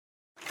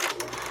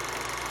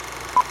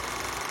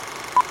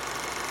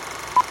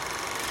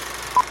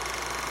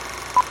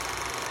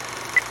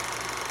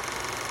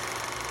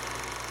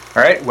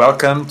All right,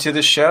 welcome to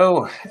the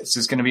show. This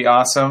is going to be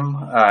awesome.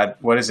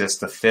 What is this,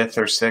 the fifth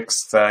or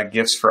sixth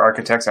Gifts for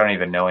Architects? I don't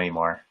even know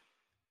anymore.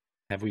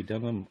 Have we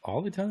done them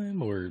all the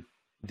time, or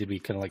did we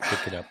kind of like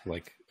pick it up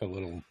like a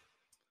little?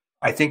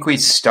 I think we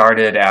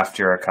started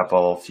after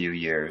a few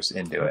years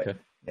into it.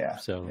 Yeah.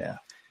 So yeah,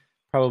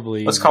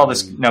 probably let's call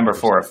this number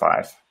 4 or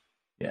 5.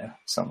 Yeah,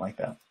 something like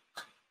that.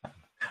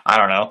 I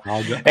don't know.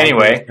 I'll go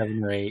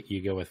 7 or 8.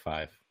 You go with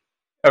 5.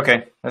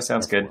 Okay, that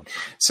sounds good.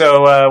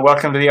 So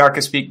welcome to the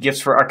Archispeak Gifts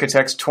for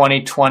Architects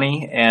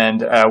 2020. And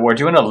we're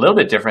doing a little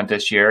bit different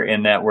this year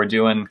in that we're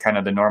doing kind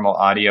of the normal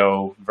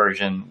audio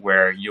version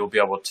where you'll be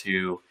able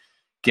to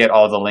get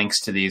all the links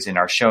to these in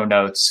our show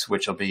notes,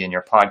 which will be in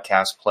your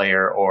podcast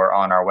player or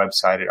on our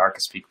website at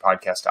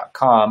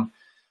archispeakpodcast.com.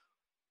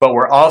 But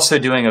we're also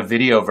doing a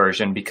video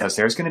version because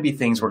there's going to be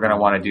things we're going to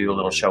want to do a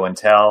little show and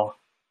tell.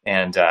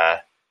 And,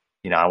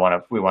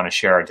 we want to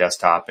share our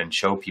desktop and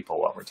show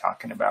people what we're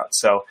talking about.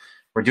 So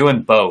we're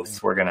doing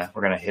both. We're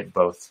gonna hit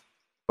both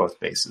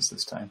bases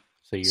this time.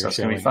 So it's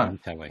gonna be fun.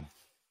 And telling.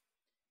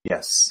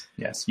 Yes.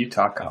 You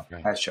talk.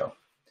 I show.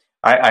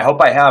 I hope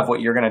I have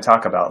what you're going to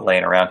talk about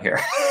laying around here.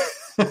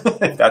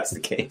 If that's the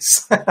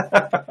case.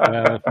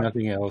 Well, if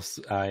nothing else,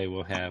 I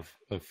will have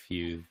a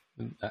few.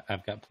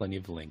 I've got plenty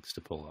of links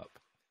to pull up.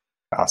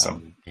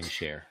 Awesome. And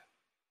share.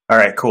 All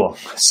right, cool.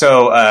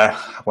 So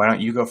why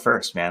don't you go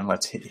first, man?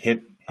 Let's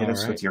hit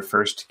us with your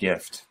first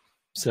gift.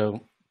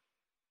 So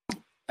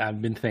I've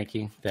been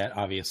thinking that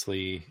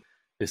obviously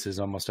this is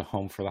almost a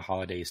home for the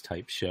holidays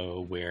type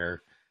show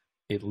where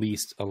at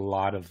least a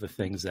lot of the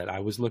things that I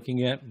was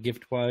looking at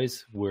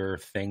gift-wise were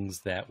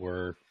things that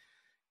were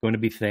going to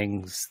be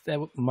things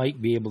that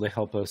might be able to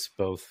help us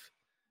both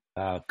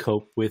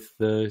cope with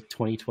the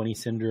 2020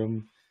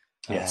 syndrome,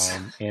 yes,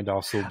 and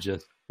also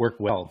just work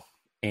well.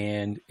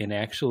 And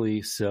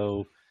actually,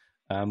 so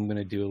I'm going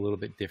to do a little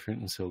bit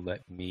different. And so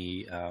let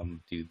me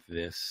do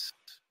this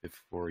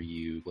before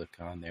you click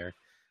on there.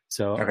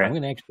 So I'm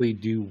going to actually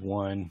do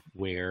one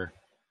where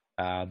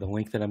the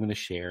link that I'm going to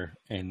share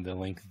and the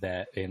link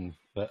that in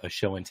a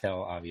show and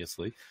tell,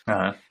 obviously,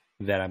 that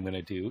I'm going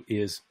to do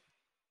is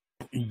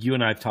you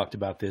and I have talked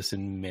about this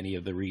in many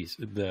of the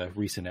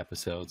recent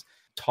episodes,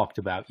 talked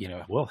about,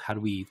 how do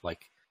we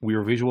we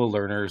were visual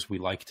learners. We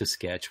like to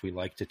sketch. We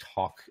like to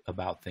talk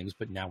about things,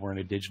 but now we're in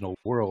a digital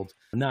world.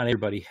 Not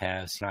everybody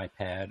has an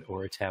iPad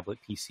or a tablet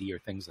PC or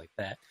things like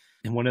that.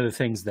 And one of the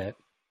things that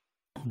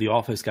the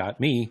Office got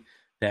me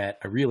that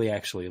I really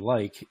actually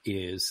like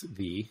is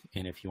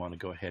and if you want to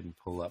go ahead and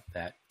pull up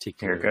that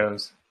particular. Here it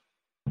goes.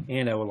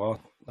 And I would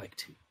like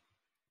to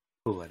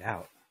pull it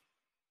out.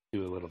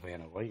 Do a little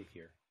Vanna White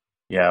here.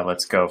 Yeah,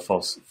 let's go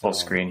full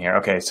screen here.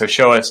 Okay, so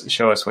show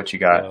us what you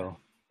got. So,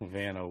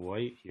 Vanna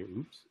White here.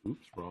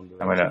 Oops, wrong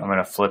direction. I'm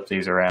gonna flip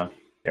these around.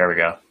 There we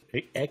go.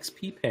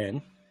 XP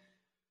Pen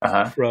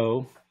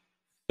Pro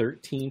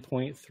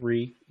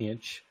 13.3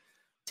 inch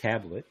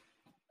tablet.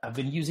 I've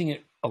been using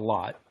it a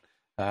lot.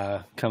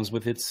 Comes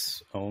with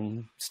its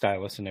own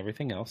stylus and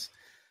everything else.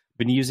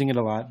 Been using it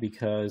a lot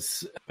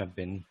because I've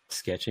been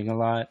sketching a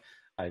lot.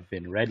 I've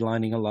been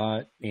redlining a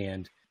lot,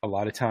 and a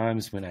lot of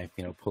times when I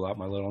pull out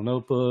my little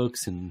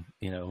notebooks and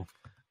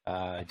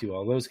I do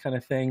all those kind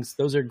of things,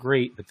 those are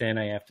great. But then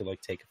I have to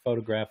take a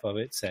photograph of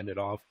it, send it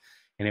off,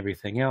 and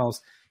everything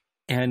else.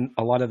 And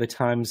a lot of the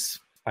times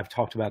I've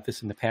talked about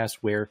this in the past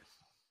where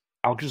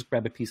I'll just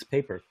grab a piece of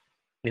paper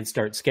and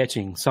start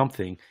sketching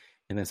something.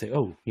 And then say,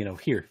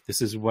 here,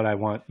 this is what I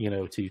want,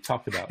 to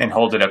talk about. And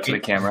hold it up to the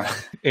camera.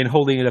 And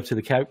holding it up to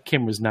the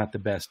camera is not the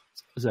best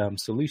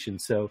solution.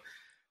 So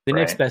the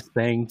next best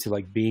thing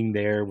to being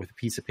there with a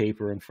piece of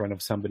paper in front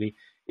of somebody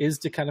is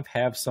to kind of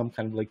have some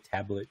kind of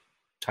tablet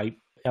type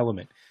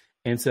element.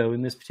 And so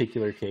in this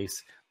particular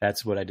case,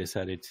 that's what I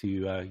decided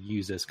to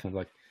use as kind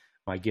of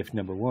my gift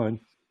number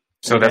one.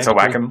 So that's a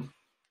Wacom?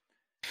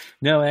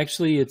 No,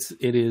 actually it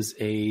is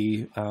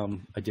a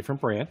different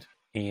brand,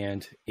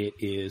 and it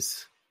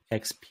is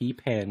XP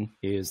Pen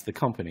is the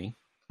company.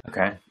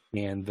 Okay.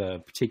 And the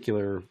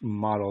particular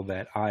model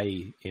that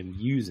I am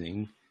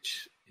using,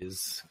 which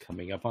is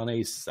coming up on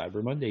a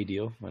Cyber Monday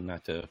deal, and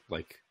not to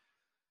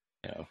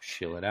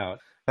shill it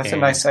out. That's a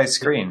nice size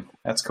screen.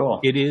 That's cool.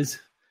 It is.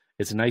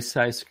 It's a nice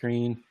size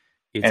screen.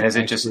 And is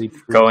it just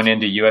going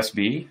into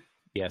USB?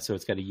 Yeah, so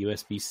it's got a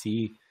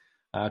USB-C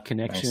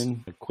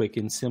connection, quick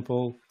and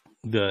simple.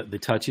 The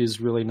touch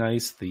is really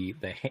nice.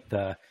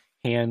 The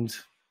hand,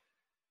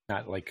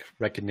 not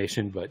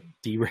recognition, but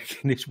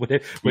derecognition,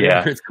 whatever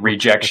it's called.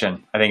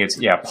 Rejection. I think it's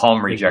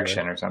palm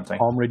rejection or something.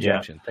 Palm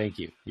rejection. Yeah. Thank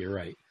you. You're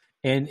right.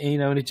 And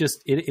and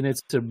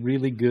it's a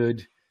really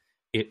good.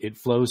 It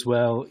flows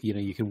well.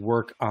 You can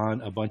work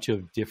on a bunch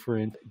of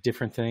different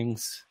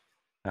things.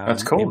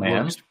 That's cool,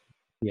 man.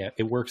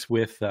 It works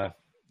with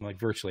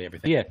virtually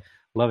everything. Yeah,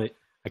 love it.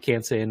 I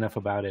can't say enough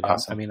about it.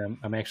 Awesome.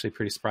 I'm actually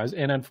pretty surprised.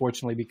 And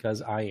unfortunately,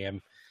 because I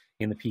am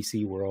in the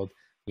PC world,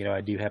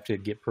 I do have to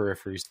get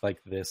peripheries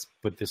like this,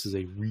 but this is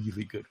a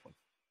really good one.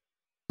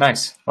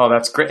 Nice. Well,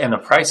 that's great. And the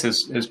price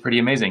is pretty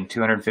amazing.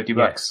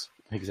 $250.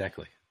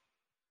 Exactly.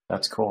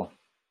 That's cool.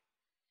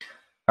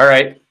 All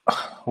right,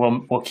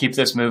 we'll keep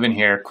this moving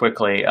here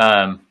quickly.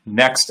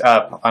 Next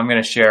up, I'm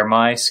going to share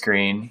my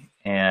screen,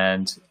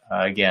 and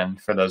again,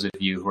 for those of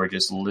you who are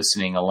just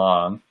listening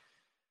along,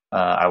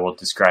 I will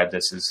describe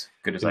this as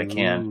good as I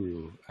can.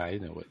 Ooh, I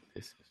know what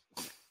this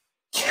is.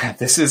 Yeah,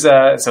 this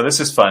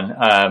is fun.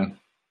 I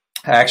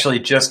actually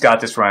just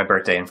got this for my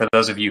birthday, and for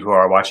those of you who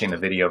are watching the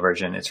video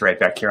version, it's right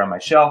back here on my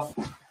shelf.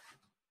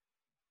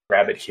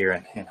 Grab it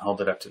here and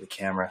hold it up to the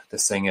camera.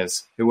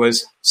 It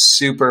was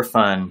super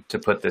fun to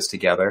put this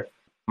together.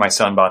 My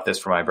son bought this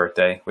for my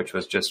birthday, which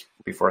was just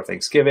before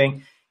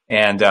Thanksgiving.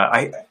 And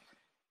I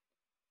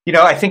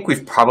think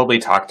we've probably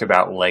talked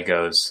about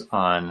Legos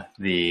on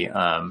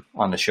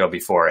the show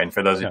before. And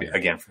for those of you,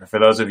 again, for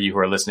those of you who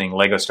are listening,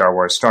 Lego Star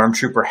Wars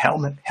Stormtrooper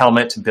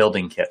helmet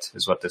building kit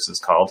is what this is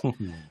called.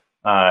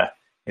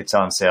 It's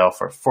on sale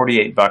for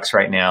 $48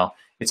 right now.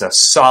 It's a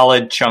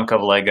solid chunk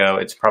of Lego.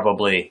 It's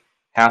probably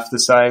half the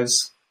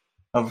size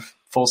of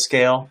full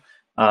scale.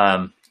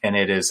 And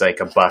it is like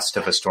a bust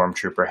of a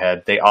Stormtrooper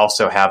head. They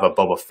also have a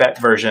Boba Fett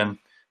version,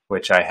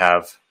 which I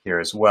have here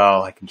as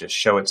well. I can just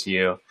show it to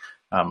you.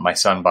 My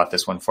son bought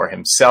this one for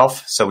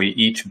himself, so we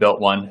each built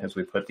one as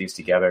we put these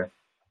together.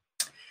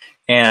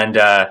 And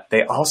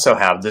they also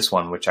have this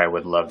one, which I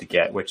would love to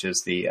get, which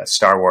is the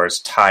Star Wars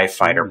TIE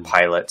Fighter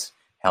pilot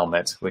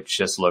helmet, which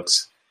just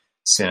looks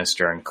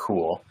sinister and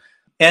cool.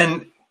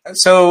 And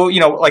so,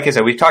 like I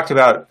said, we've talked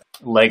about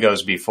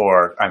Legos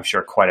before, I'm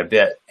sure quite a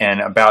bit, and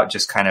about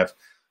just kind of,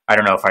 I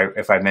don't know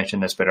if I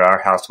mentioned this, but at our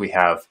house we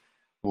have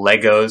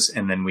Legos,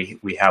 and then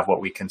we have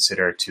what we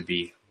consider to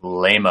be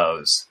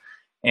Lamos.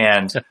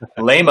 And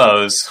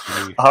Lamos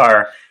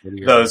are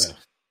they're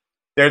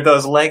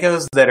those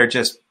Legos that are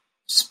just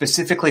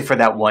specifically for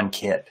that one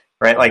kid,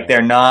 right? Like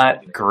they're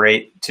not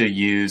great to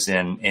use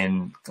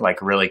in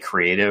like really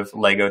creative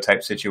Lego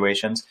type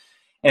situations.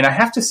 And I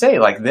have to say,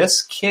 like,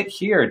 this kit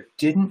here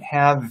didn't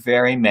have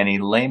very many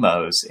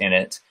Lamos in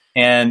it.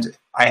 And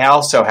I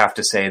also have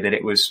to say that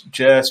it was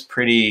just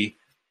pretty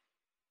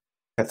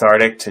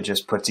cathartic to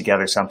just put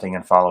together something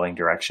in following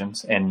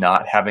directions and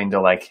not having to,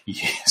 like,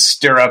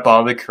 stir up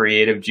all the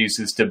creative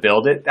juices to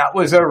build it. That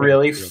was a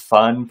really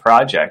fun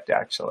project,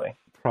 actually.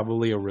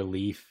 Probably a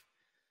relief.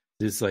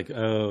 It's like,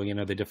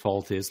 the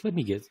default is, let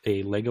me get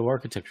a Lego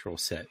architectural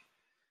set.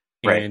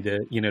 Right. And,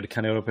 to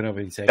kind of open up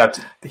and say...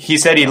 He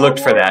said he looked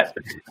for that.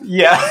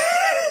 Yeah.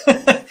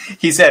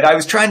 He said, I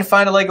was trying to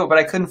find a Lego, but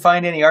I couldn't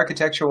find any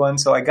architecture one.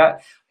 So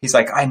he's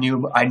like, I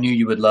knew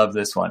you would love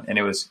this one. And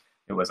it was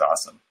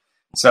awesome.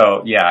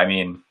 So, yeah, I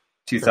mean,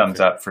 two thumbs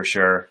up for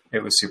sure.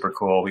 It was super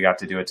cool. We got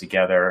to do it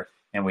together.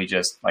 And we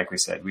just, like we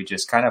said, we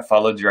just kind of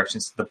followed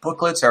directions. The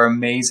booklets are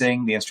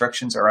amazing. The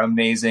instructions are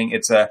amazing.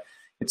 It's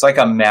like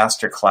a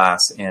master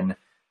class in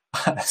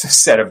a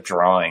set of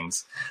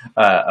drawings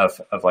of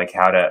like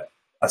how to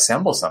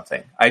assemble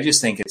something. I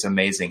just think it's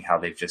amazing how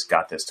they've just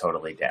got this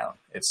totally down.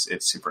 It's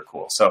super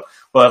cool. So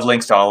we'll have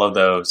links to all of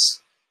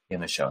those in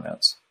the show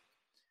notes.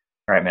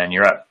 All right, man,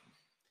 you're up.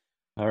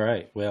 All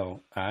right. Well,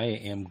 I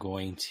am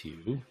going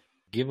to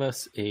give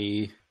us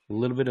a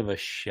little bit of a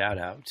shout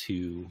out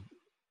to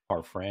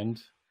our friend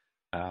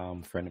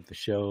of the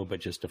show,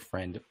 but just a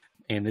friend.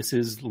 And this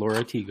is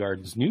Laura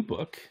Teagarden's new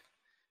book,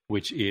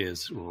 which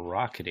is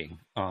rocketing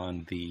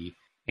on the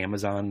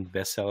Amazon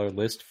bestseller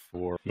list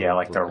for the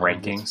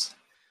rankings.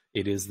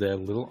 It is the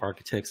Little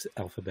Architect's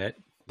Alphabet.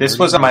 This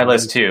was on my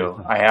list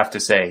too. I have to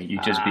say, you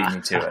just beat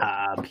me to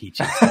it.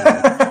 Peaches.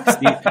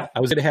 See, I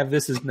was going to have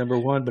this as number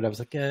one, but I was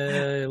like,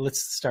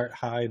 let's start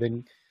high,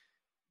 then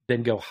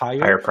go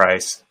higher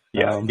price.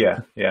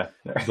 Yeah.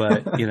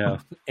 But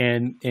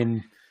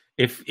and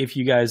if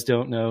you guys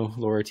don't know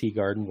Laura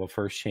Teagarden, well,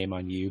 first, shame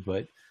on you,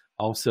 but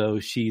also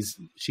she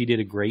did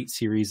a great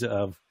series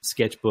of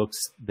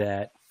sketchbooks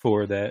that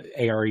for the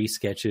ARE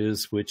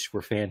sketches, which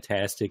were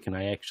fantastic. And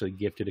I actually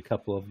gifted a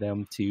couple of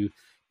them to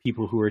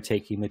people who are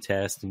taking the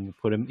test and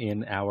put them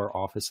in our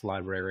office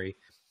library.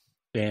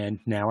 And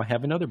now I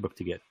have another book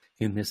to get.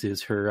 And this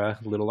is her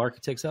Little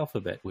Architect's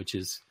Alphabet, which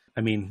is,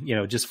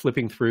 just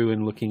flipping through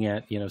and looking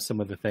at, some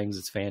of the things,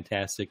 it's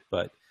fantastic.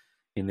 But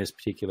in this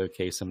particular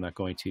case, I'm not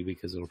going to,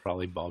 because it'll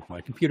probably bog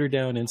my computer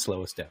down and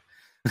slow us down.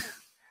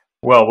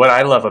 Well, what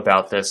I love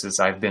about this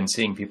is I've been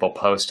seeing people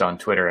post on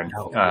Twitter and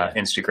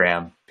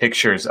Instagram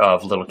pictures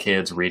of little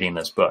kids reading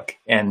this book.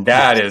 And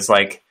that is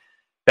like,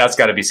 that's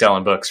got to be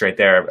selling books right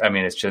there. I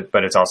mean,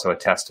 but it's also a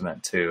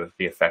testament to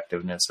the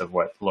effectiveness of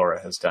what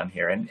Laura has done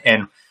here.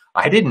 And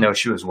I didn't know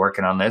she was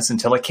working on this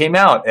until it came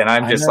out. And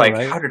I'm just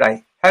right? How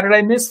did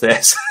I miss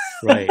this?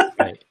 Right.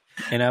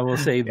 And I will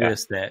say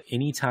this, that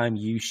anytime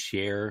you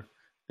share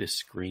the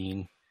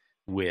screen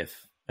with,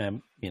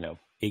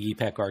 Iggy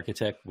Peck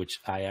Architect, which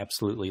I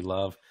absolutely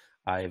love.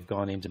 I've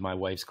gone into my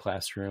wife's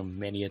classroom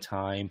many a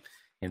time,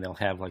 and they'll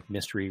have like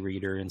mystery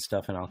reader and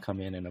stuff, and I'll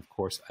come in, and of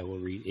course I will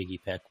read Iggy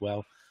Peck.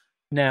 Well,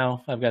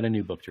 now I've got a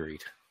new book to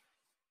read.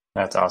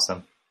 That's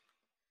awesome.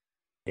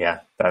 Yeah,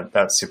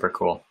 that's super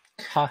cool.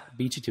 Ha,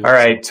 beat you to it. All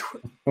right.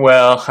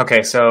 Well,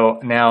 okay. So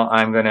now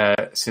I'm gonna,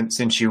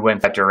 since you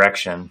went that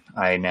direction,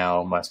 I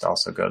now must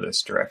also go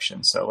this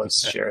direction. So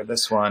let's share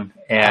this one,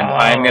 and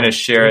I'm gonna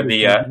share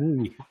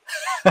the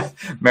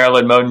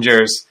Marilyn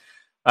Modinger's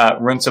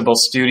Runcible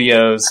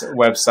Studios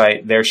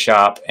website, their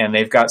shop, and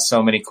they've got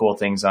so many cool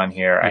things on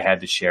here. I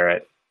had to share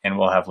it, and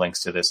we'll have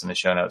links to this in the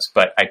show notes.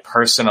 But I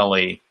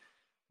personally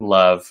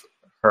love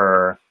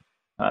her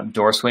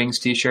Door Swings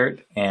t-shirt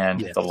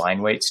and the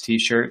Line Weights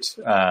t-shirt.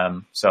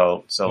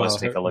 So let's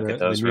take a look at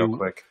those real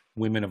quick.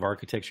 Women of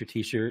Architecture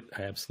t-shirt.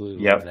 I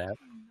absolutely love that.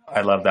 I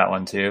love that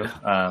one too.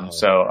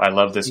 So I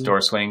love this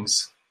Door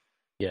Swings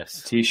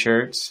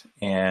t-shirt.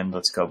 And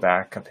let's go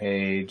back a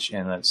page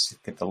and let's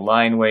get the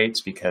Line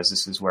Weights, because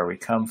this is where we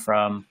come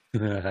from.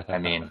 I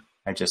mean,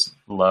 I just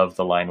love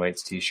the Line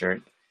Weights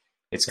t-shirt.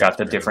 It's got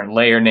the different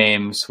layer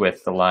names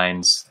with the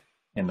lines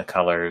in the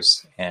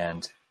colors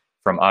and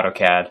from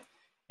AutoCAD.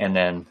 And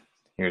then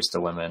here's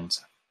the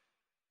Women's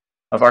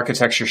of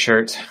Architecture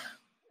shirt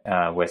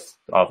with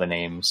all the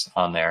names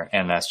on there.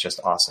 And that's just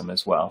awesome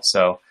as well.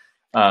 So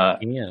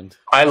and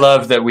I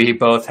love that we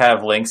both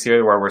have links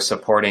here where we're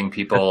supporting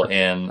people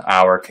in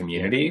our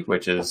community,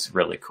 which is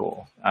really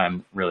cool.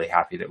 I'm really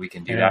happy that we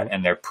can do that.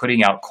 And they're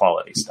putting out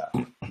quality stuff.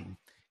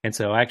 And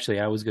so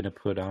actually I was going to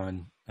put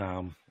on,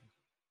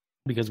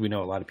 because we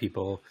know a lot of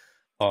people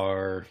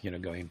are,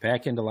 going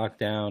back into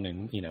lockdown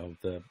and,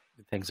 the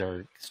things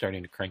are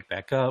starting to crank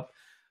back up.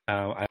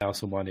 I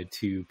also wanted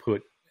to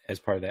put as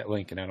part of that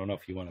link, and I don't know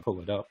if you want to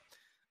pull it up,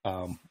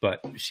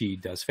 but she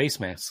does face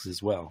masks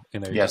as well.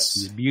 And they're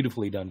just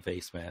beautifully done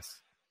face masks.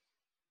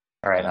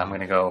 All right. I'm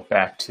going to go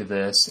back to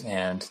this,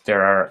 and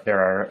there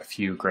are a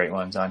few great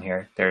ones on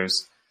here.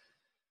 There's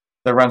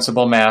the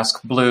Runcible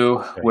mask,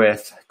 blue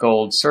with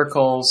gold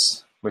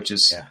circles, which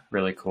is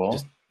really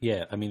cool.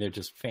 I mean, they're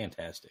just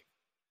fantastic.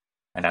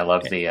 And I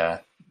love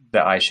the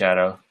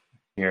eyeshadow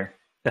here.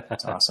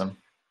 That's awesome.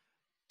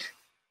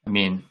 I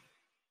mean,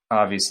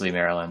 obviously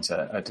Marilyn's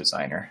a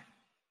designer.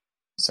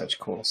 Such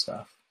cool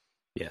stuff.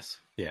 Yes.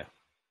 Yeah.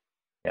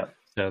 Yep.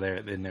 So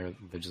they're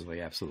just like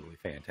absolutely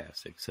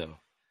fantastic. So,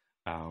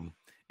 and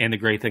the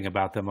great thing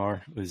about them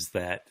is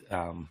that,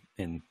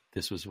 and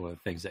this was one of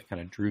the things that kind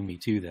of drew me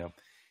to them,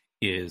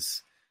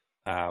 is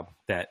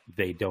that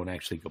they don't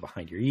actually go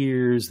behind your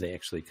ears. They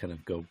actually kind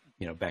of go,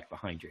 back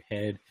behind your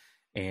head,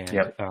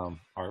 and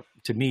are,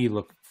 to me,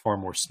 look far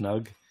more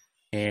snug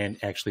and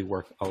actually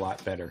work a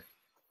lot better.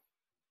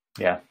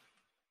 Yeah.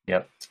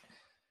 Yep.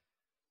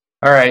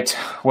 All right.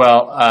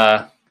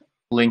 Well,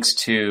 links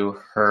to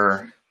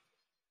her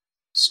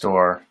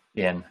store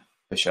in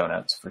the show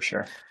notes for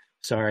sure.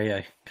 Sorry,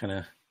 I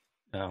kind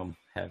of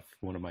have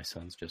one of my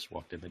sons just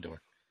walked in the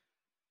door.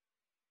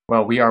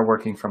 Well, we are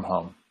working from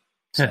home.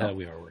 So.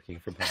 We are working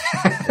from home.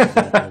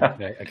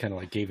 I kind of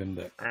like gave him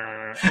the,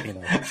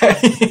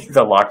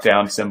 the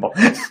lockdown symbol.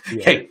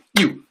 Yeah. Hey,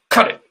 you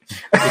cut it.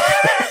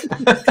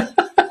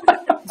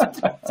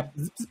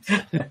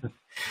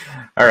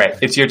 All right,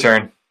 it's your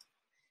turn.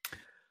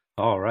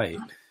 All right.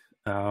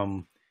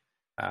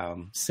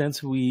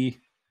 Since we,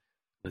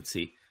 let's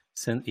see,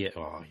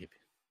 all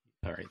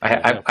right.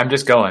 I'm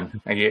just going.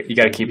 You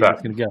got to keep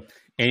up. Gonna go.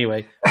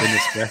 Anyway,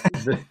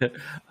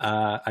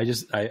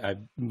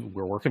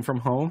 we're working from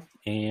home,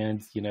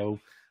 and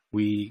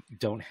we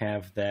don't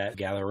have that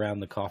gather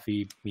around the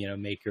coffee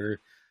maker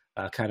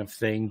kind of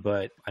thing.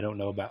 But I don't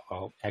know about.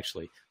 Oh,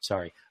 actually,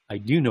 sorry, I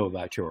do know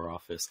about your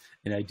office,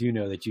 and I do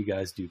know that you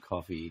guys do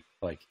coffee.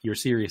 Like, you're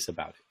serious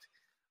about it.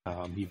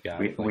 You've got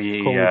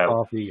cold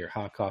coffee or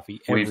hot coffee.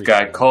 We've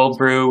got cold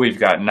brew. We've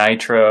got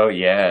nitro.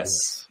 Yes.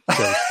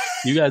 So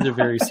you guys are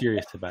very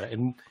serious about it,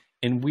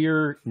 and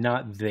we're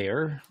not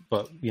there,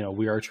 but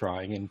we are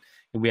trying, and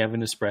we have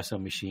an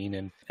espresso machine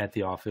and at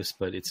the office,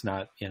 but it's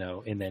not,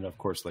 and then of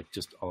course, like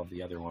just all of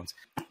the other ones,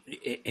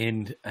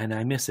 and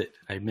I miss it.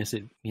 I miss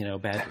it,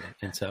 badly.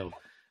 And so,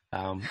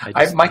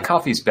 my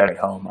coffee's better at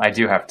home. I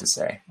do have to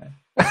say.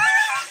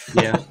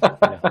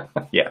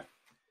 Yeah.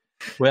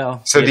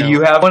 Well, so do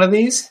you have one of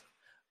these?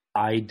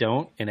 I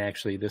don't, and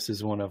actually, this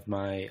is one of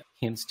my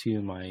hints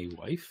to my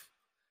wife,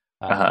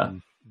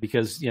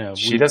 because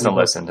she doesn't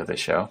listen to the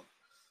show.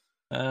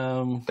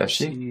 Does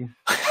she?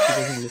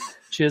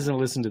 She doesn't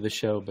listen to the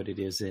show, but it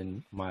is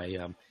in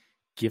my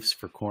gifts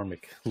for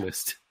Cormac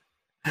list.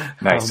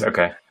 Nice.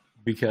 Okay.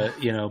 Because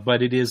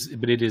but it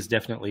is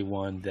definitely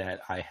one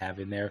that I have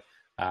in there,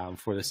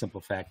 for the simple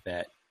fact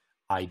that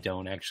I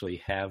don't actually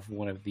have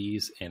one of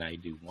these, and I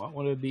do want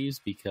one of these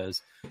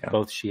because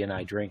both she and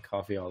I drink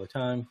coffee all the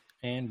time,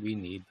 and we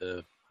need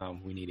a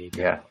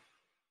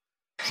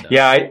So.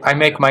 Yeah, I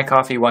make my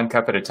coffee one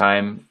cup at a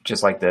time,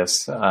 just like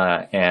this.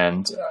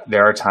 And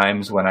there are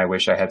times when I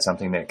wish I had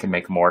something that can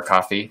make more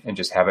coffee and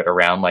just have it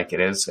around like it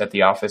is at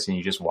the office, and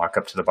you just walk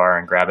up to the bar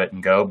and grab it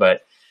and go.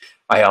 But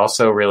I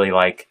also really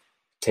like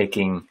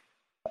taking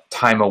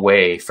time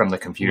away from the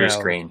computer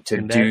screen to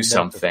do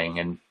something.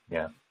 And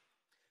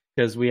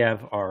because we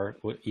have our,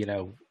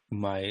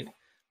 my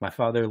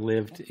father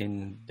lived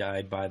and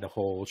died by the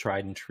whole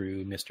tried and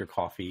true Mr.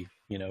 Coffee,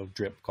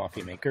 drip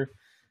coffee maker.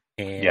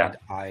 And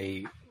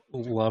I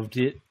loved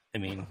it. I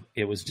mean,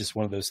 it was just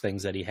one of those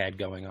things that he had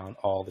going on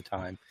all the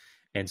time.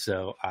 And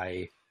so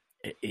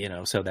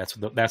so that's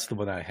the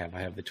one I have.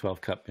 I have the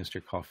 12-cup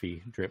Mr.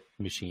 Coffee drip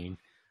machine,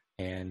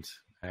 and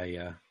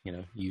I,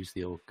 use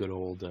the good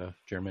old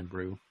German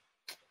brew.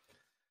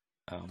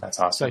 That's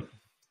awesome. So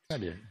I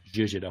tried to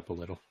zhuzh it up a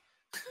little.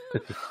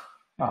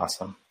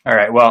 Awesome. All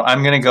right. Well,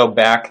 I'm going to go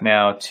back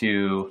now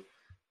to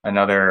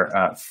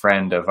another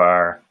friend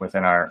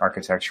within our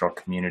architectural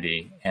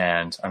community,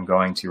 and I'm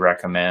going to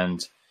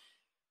recommend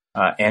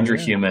Andrew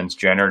Human's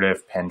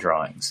generative pen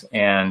drawings.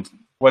 And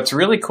what's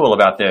really cool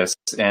about this,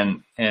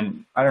 and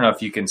I don't know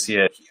if you can see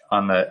it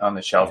on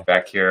the shelf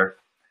back here,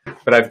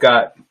 but I've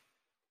got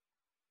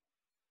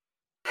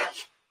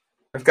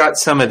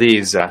some of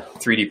these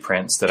 3D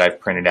prints that I've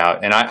printed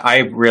out, and I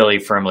really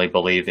firmly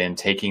believe in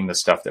taking the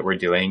stuff that we're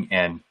doing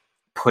and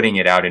putting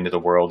it out into the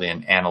world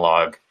in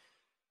analog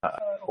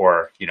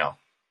or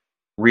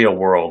real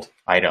world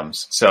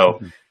items.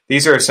 So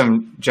these are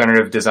some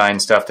generative design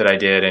stuff that I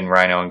did in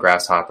Rhino and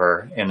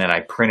Grasshopper, and then I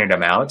printed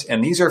them out.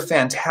 And these are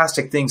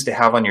fantastic things to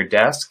have on your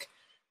desk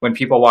when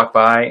people walk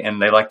by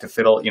and they like to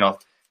fiddle,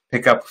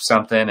 pick up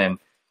something and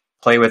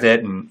play with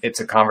it, and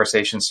it's a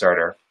conversation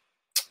starter.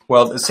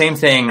 Well, the same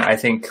thing I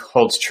think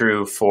holds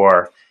true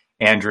for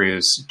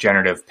Andrew's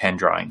generative pen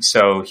drawing.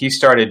 So he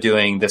started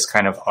doing this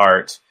kind of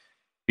art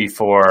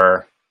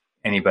before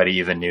anybody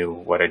even knew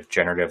what a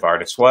generative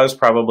artist was,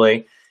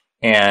 probably.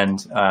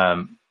 And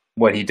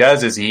what he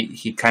does is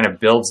he kind of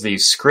builds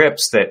these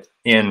scripts that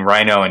in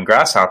Rhino and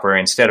Grasshopper,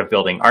 instead of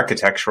building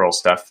architectural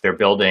stuff, they're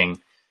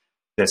building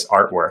this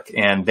artwork.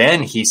 And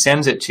then he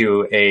sends it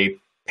to a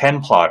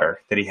pen plotter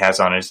that he has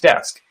on his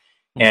desk.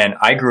 And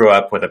I grew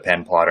up with a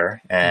pen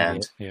plotter,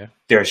 and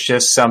there's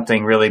just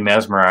something really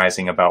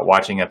mesmerizing about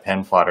watching a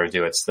pen plotter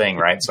do its thing,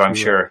 right? So I'm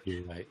sure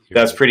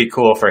that's pretty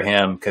cool for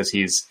him, because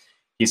he's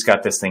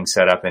got this thing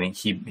set up and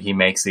he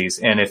makes these.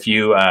 And if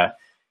you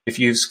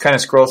kind of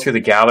scroll through the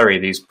gallery,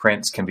 these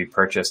prints can be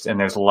purchased, and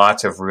there's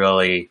lots of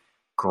really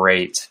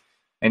great,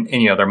 and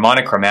they're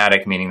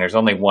monochromatic, meaning there's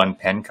only one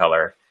pen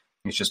color.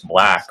 It's just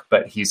black,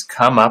 but he's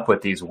come up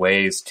with these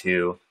ways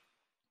to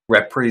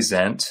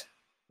represent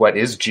what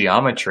is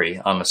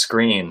geometry on the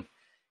screen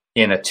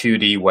in a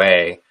 2D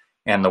way.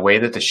 And the way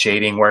that the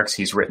shading works,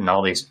 he's written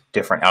all these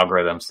different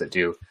algorithms that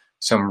do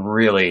some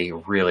really,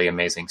 really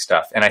amazing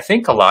stuff. And I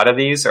think a lot of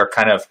these are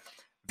kind of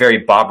very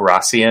Bob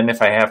Rossian,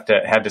 if I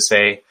had to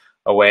say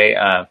a way,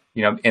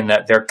 in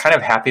that they're kind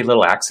of happy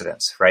little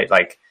accidents, right?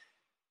 Like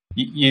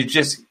you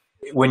just,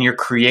 when you're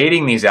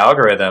creating these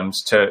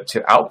algorithms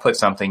to output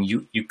something,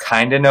 you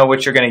kind of know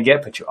what you're going to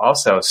get, but you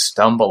also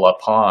stumble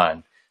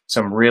upon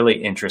some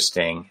really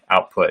interesting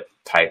output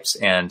types.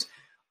 And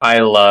I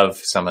love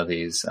some of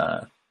these,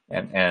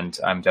 and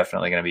I'm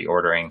definitely going to be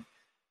ordering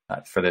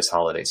for this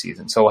holiday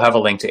season. So we'll have a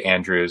link to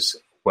Andrew's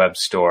web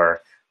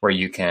store where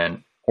you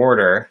can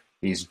order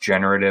these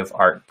generative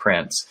art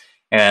prints.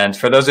 And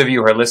for those of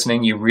you who are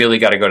listening, you really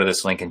got to go to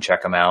this link and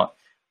check them out.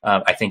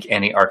 I think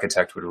any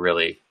architect would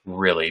really,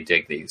 really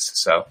dig these.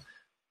 So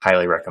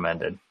highly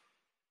recommended.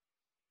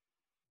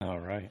 All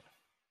right.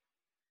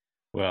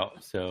 Well,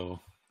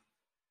 so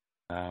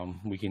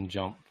we can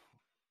jump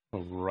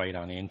right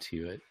on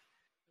into it.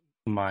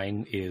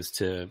 Mine is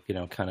to,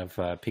 kind of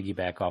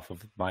piggyback off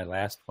of my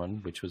last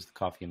one, which was the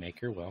coffee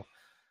maker. Well,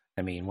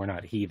 I mean, we're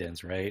not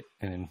heathens, right?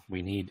 And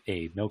we need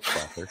a milk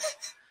frother.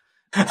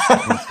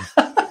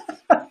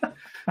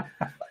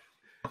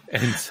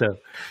 And so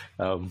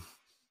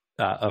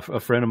a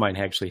friend of mine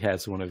actually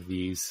has one of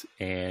these,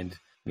 and,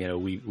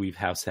 we've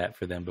house sat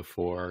for them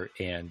before.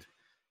 And,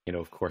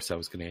 of course I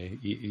was going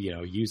to,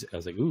 use it. I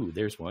was like, ooh,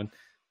 there's one.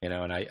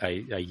 And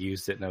I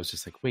used it, and I was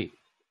just like, wait,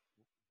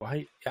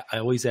 why? I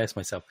always ask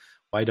myself,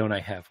 why don't I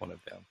have one of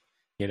them?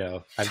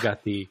 I've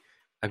got the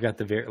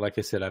like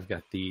I said, I've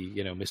got the,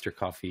 Mr.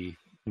 Coffee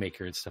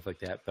maker and stuff like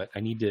that, but I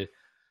need to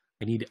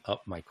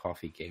up my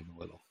coffee game a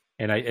little.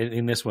 And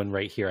in this one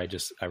right here,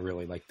 I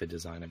really like the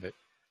design of it,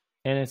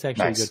 and it's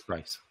actually a good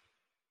price.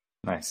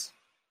 Nice.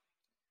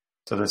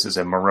 So this is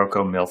a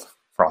Morocco milk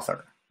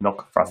frother.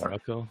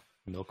 Morocco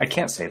milk. I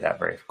can't say that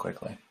very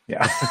quickly.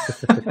 Yeah.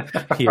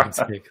 Yeah,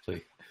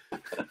 exactly.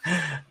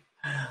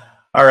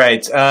 All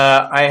right.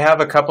 I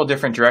have a couple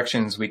different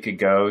directions we could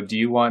go. Do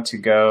you want to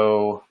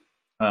go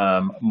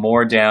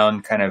more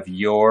down kind of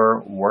your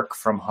work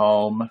from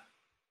home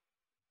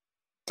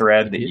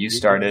thread that you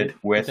started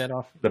with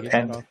the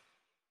pen?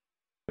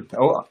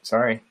 Oh,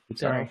 sorry. Get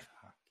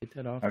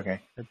that off. Okay.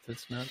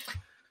 That's not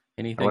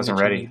anything I wasn't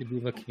that you ready need to be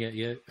looking at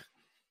yet.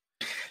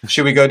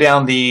 Should we go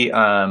down the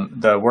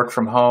work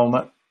from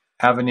home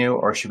avenue,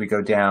 or should we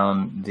go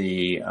down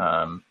the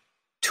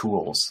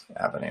tools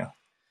avenue?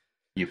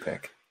 You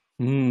pick.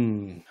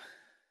 Go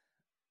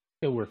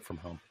work from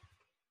home.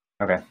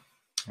 Okay.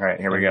 All right,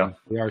 here we go.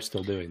 We are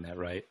still doing that,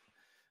 right?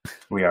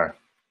 We are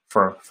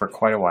for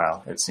quite a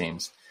while, it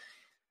seems.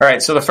 All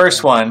right, so the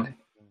first one,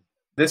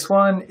 this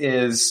one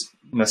is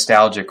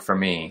nostalgic for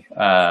me,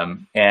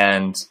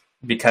 and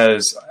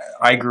because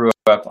I grew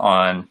up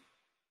on,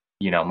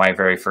 my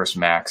very first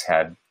Macs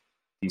had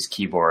these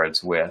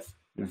keyboards with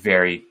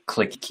very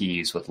clicky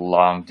keys with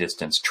long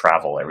distance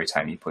travel every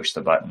time you push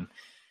the button.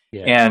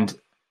 Yeah. And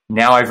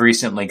now I've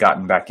recently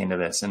gotten back into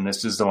this, and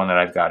this is the one that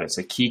I've got. It's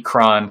a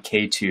Keychron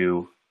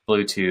K2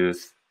 Bluetooth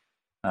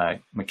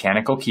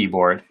mechanical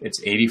keyboard.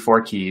 It's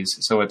 84 keys,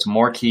 so it's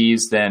more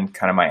keys than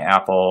kind of my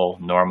Apple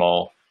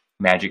normal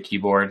Magic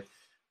Keyboard.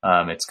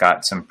 It's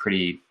got some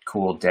pretty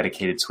cool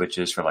dedicated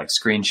switches for like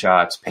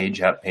screenshots,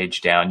 page up,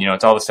 page down.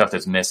 It's all the stuff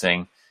that's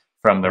missing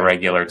from the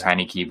regular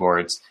tiny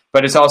keyboards,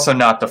 but it's also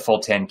not the full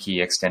 10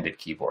 key extended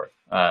keyboard.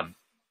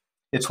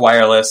 It's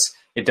wireless.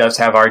 It does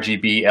have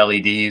RGB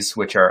LEDs,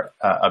 which are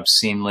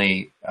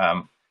obscenely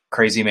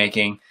crazy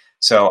making.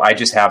 So I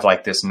just have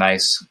like this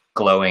nice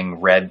glowing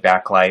red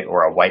backlight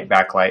or a white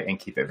backlight and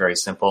keep it very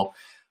simple.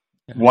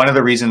 Mm-hmm. One of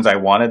the reasons I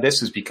wanted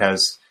this is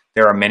because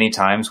there are many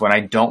times when I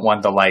don't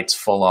want the lights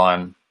full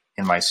on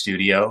in my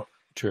studio.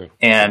 True.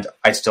 And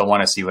I still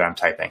want to see what I'm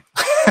typing.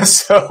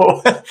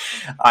 So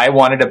I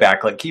wanted a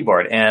backlit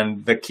keyboard,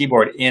 and the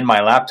keyboard in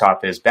my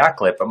laptop is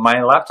backlit, but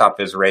my laptop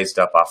is raised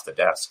up off the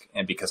desk,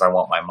 and because I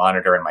want my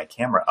monitor and my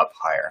camera up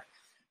higher.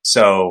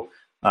 So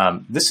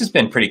this has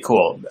been pretty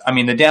cool. I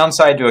mean, the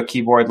downside to a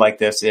keyboard like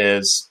this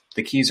is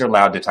the keys are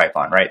loud to type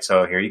on, right?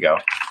 So here you go.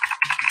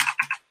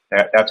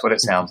 That's what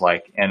it sounds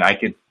like. And I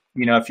could,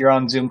 if you're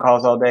on Zoom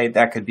calls all day,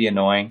 that could be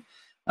annoying.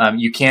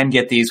 You can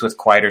get these with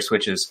quieter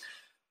switches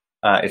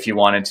if you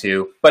wanted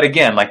to. But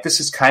again, like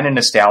this is kind of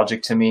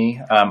nostalgic to me.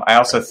 I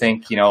also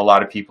think, a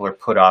lot of people are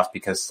put off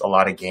because a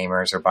lot of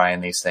gamers are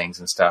buying these things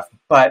and stuff.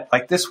 But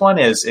like this one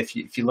is, if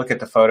you look at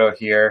the photo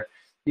here,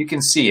 you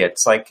can see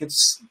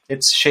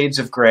it's shades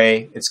of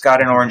gray. It's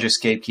got an orange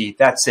escape key.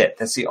 That's it.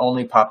 That's the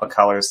only pop of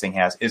color this thing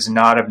has. It's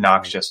not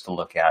obnoxious to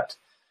look at.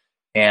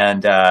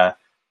 And,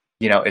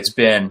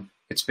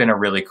 it's been a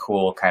really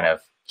cool kind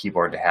of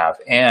keyboard to have.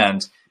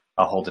 And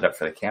I'll hold it up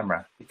for the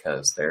camera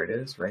because there it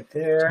is right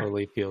there.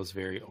 Totally feels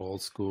very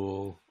old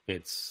school.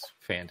 It's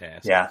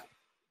fantastic. Yeah.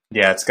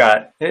 Yeah,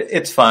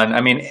 it's fun. I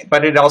mean,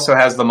 but it also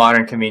has the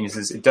modern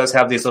conveniences. It does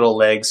have these little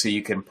legs so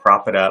you can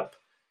prop it up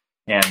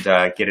and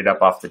get it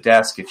up off the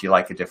desk if you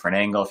like a different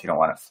angle, if you don't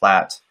want it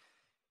flat.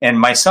 And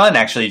my son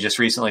actually just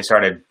recently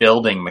started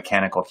building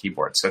mechanical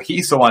keyboards. So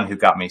he's the one who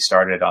got me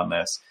started on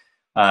this.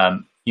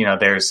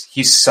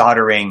 He's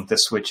soldering the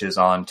switches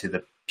onto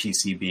the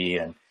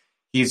PCB, and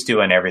he's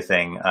doing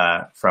everything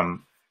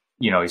from,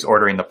 he's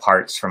ordering the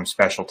parts from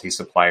specialty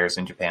suppliers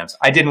in Japan. So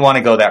I didn't want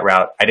to go that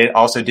route. I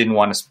didn't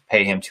want to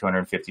pay him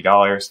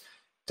 $250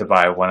 to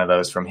buy one of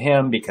those from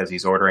him because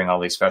he's ordering all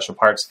these special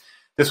parts.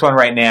 This one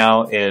right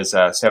now is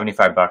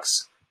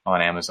 $75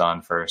 on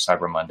Amazon for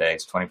Cyber Monday.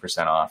 It's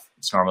 20% off.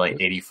 It's normally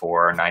 $84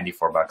 or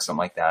 $94, something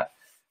like that.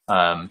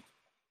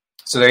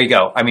 So there you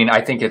go. I mean,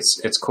 I think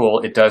it's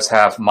cool.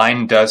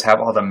 Mine does have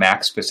all the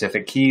Mac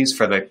specific keys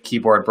for the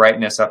keyboard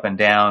brightness up and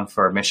down,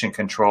 for mission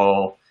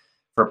control,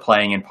 for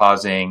playing and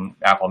pausing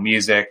Apple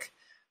Music.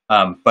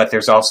 But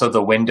there's also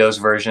the Windows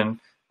version.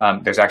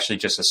 There's actually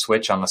just a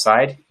switch on the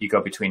side. You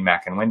go between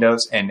Mac and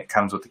Windows, and it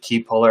comes with a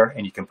key puller,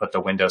 and you can put the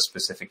Windows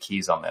specific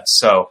keys on this.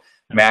 So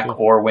Mac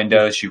or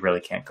Windows, you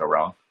really can't go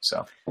wrong.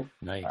 So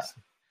nice.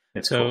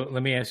 It's so cool.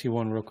 Let me ask you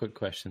one real quick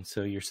question.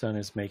 So your son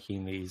is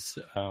making these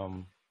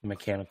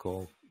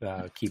mechanical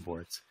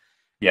keyboards.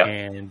 Yeah.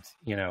 And,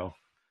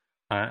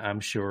 I'm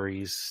sure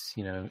he's,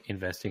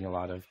 investing a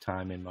lot of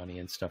time and money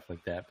and stuff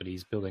like that, but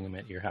he's building them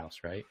at your house,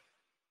 right?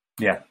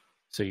 Yeah.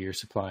 So you're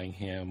supplying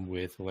him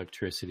with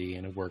electricity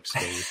and a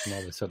workspace and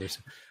all this other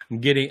stuff.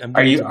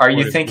 Are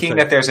you thinking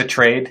that there's a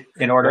trade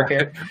in order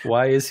here?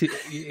 Why is he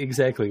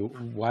exactly?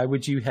 Why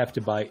would you have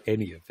to buy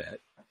any of that?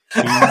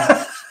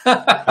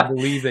 I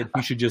believe that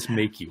he should just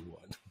make you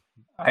one.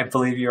 I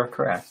believe you're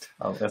correct.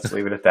 Let's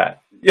leave it at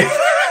that.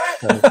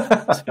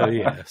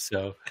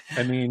 So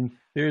I mean,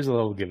 there's a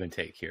little give and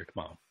take here.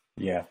 Come on.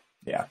 Yeah.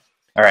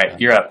 All right,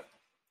 you're up.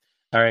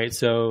 All right,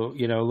 so a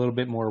little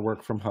bit more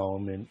work from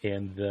home,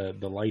 and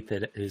the light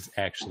that is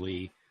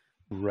actually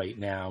right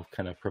now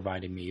kind of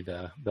providing me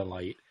the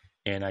light,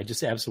 and I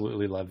just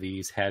absolutely love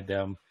these. Had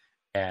them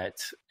at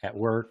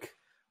work.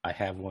 I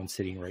have one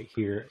sitting right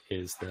here.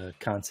 Is the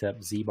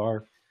Concept Z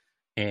Bar,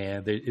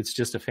 and it's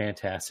just a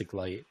fantastic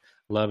light.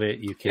 Love it.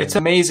 It's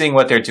amazing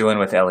what they're doing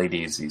with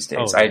LEDs these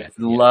days. I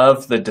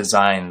love the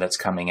design that's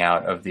coming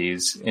out of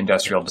these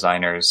industrial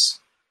designers.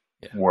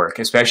 Work,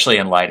 especially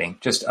in lighting,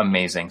 just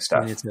amazing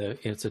stuff. And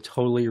it's a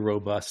totally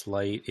robust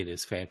light. It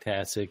is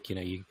fantastic.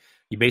 You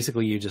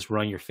basically you just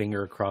run your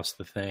finger across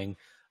the thing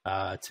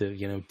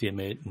to dim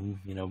it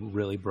and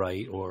really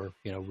bright or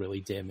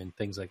really dim and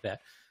things like that.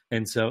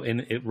 And so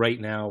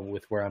right now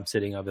with where I'm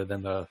sitting, other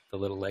than the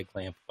little leg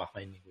lamp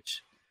behind me,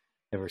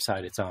 whichever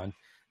side it's on,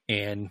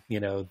 and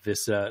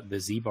this the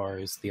Z Bar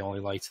is the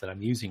only lights that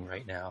I'm using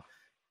right now,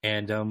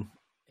 and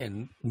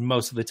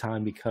most of the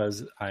time,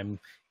 because I'm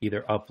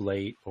either up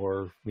late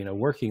or,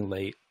 working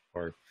late,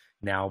 or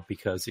now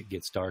because it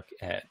gets dark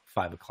at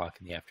 5 o'clock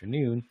in the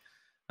afternoon,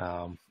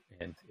 and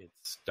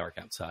it's dark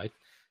outside,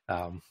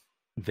 and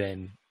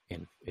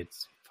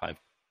it's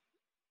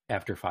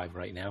after 5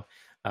 right now.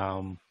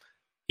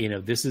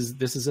 this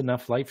is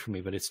enough light for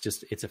me, but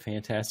it's a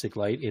fantastic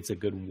light. It's a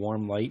good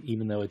warm light,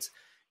 even though it's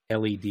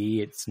LED.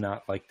 It's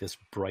not like this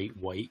bright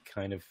white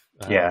kind of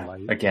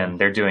light. Again,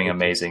 they're doing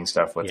amazing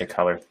stuff with the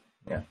color.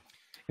 Yeah.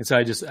 And so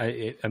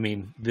I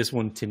mean, this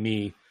one to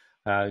me,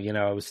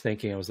 I was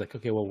thinking, I was like,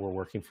 okay, well, we're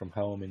working from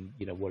home, and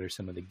what are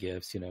some of the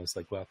gifts? It's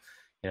like, well,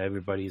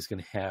 everybody's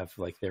going to have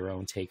like their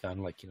own take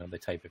on like the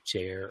type of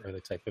chair or the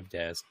type of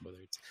desk, whether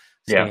it's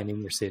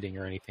standing or sitting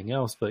or anything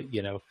else. But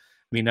I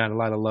mean, not a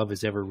lot of love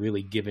is ever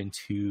really given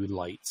to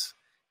lights,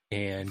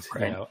 and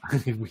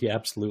we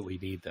absolutely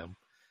need them.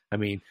 I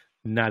mean,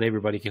 not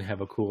everybody can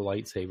have a cool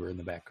lightsaber in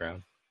the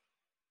background.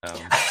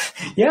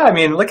 Yeah, I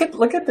mean, look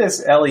at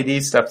this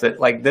LED stuff that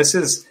like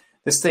this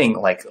thing,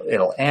 like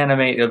it'll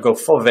animate, it'll go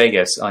full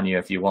Vegas on you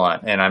if you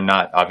want. And I'm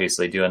not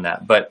obviously doing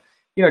that, but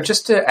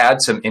just to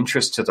add some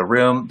interest to the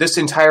room, this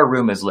entire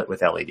room is lit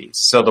with LEDs.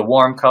 So the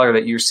warm color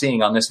that you're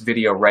seeing on this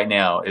video right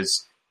now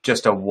is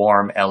just a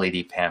warm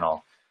LED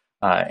panel.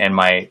 And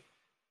my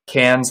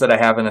cans that I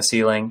have in the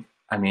ceiling,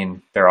 I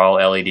mean, they're all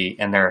LED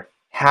and they're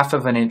half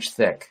of an inch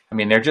thick. I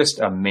mean, they're just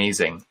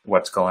amazing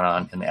what's going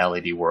on in the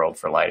LED world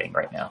for lighting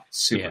right now.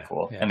 Super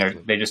cool. Yeah,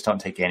 and they just don't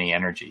take any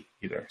energy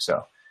either.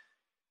 So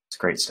it's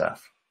great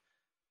stuff.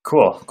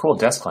 Cool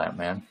desk lamp,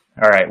 man.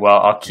 All right. Well,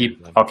 I'll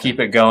keep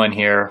it going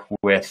here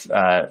with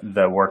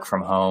the work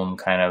from home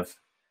kind of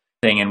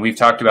thing. And we've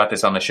talked about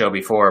this on the show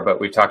before,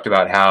 but we've talked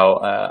about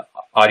how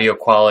audio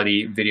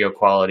quality, video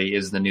quality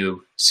is the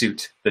new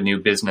suit, the new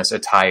business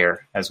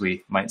attire, as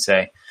we might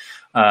say.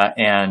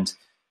 And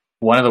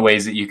one of the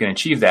ways that you can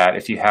achieve that,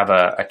 if you have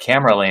a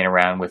camera laying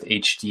around with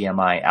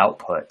HDMI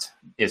output,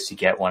 is to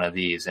get one of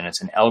these. And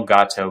it's an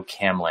Elgato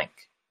Camlink.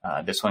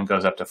 This one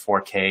goes up to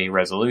 4K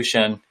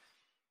resolution.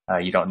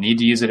 You don't need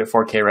to use it at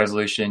 4K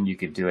resolution. You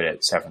could do it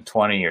at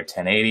 720 or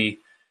 1080.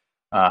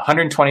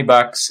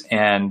 $120,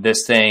 and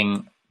this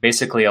thing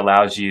basically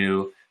allows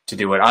you to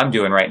do what I'm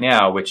doing right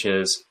now, which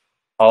is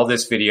all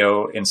this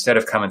video, instead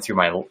of coming through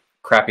my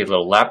crappy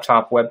little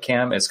laptop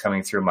webcam, is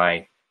coming through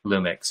my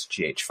Lumix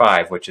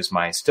GH5, which is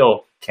my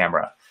still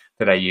camera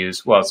that I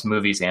use. Well, it's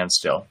movies and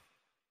still.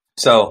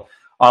 So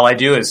all I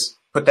do is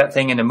put that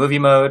thing into movie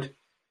mode,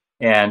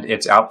 and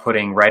it's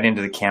outputting right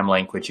into the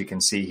Camlink, which you can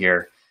see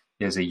here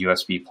is a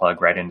USB plug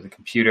right into the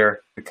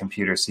computer. The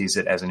computer sees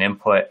it as an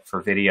input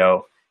for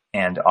video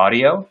and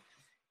audio.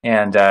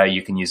 And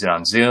you can use it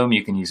on Zoom,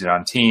 you can use it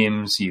on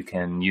Teams, you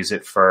can use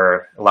it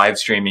for live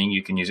streaming,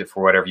 you can use it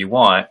for whatever you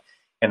want.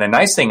 And the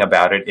nice thing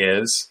about it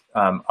is,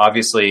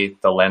 obviously,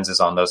 the lenses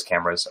on those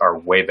cameras are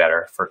way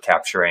better for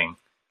capturing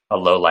a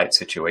low light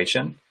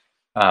situation.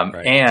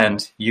 Right.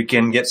 And you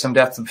can get some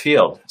depth of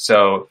field.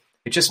 So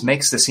it just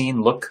makes the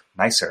scene look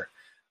nicer.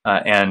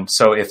 And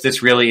so if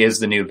this really is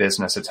the new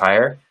business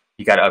attire,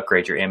 you got to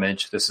upgrade your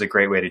image. This is a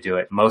great way to do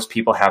it. Most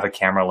people have a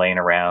camera laying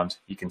around.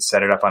 You can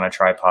set it up on a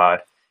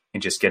tripod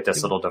and just get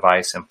this little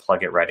device and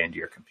plug it right into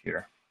your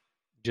computer.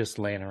 Just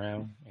laying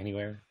around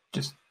anywhere?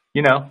 Just,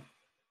 you're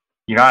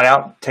not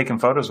out taking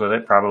photos with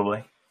it,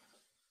 probably.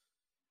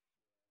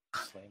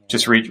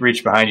 Just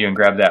reach behind you and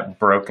grab that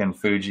broken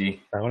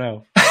Fuji. Oh,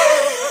 no.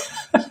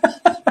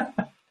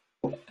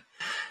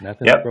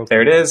 Nothing. Yep,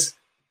 there it is.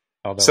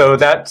 So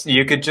that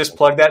you could just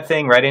plug that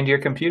thing right into your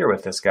computer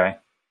with this guy.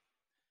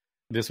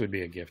 This would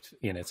be a gift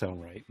in its own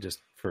right, just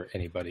for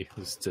anybody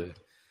who's to,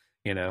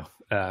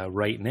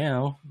 right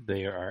now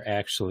they are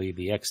actually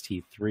the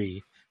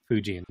X-T3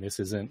 Fuji, and this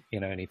isn't,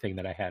 anything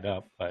that I had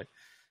up, but,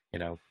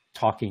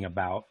 talking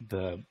about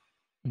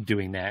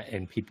doing that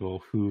and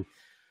people who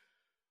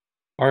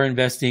are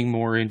investing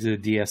more into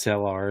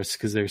DSLRs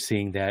because they're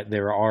seeing that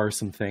there are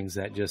some things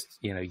that just,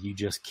 you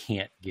just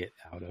can't get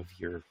out of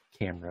your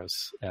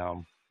cameras,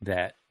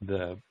 that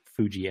the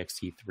Fuji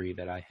X-T3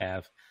 that I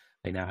have,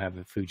 they now have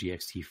a Fuji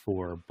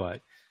X-T4,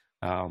 but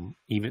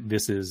even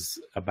this is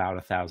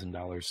about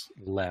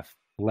 $1,000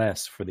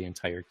 less for the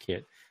entire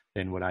kit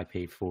than what I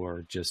paid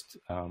for just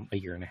a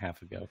year and a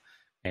half ago.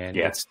 And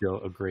it's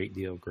still a great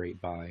deal, great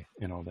buy,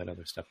 and all that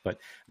other stuff. But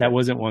that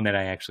wasn't one that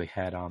I actually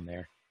had on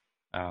there.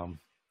 I'm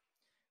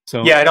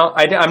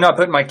not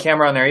putting my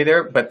camera on there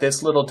either. But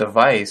this little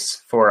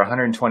device for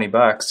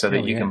 $120, so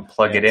that you can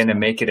plug it in and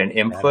make it an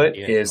input,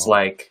 is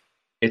like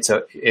it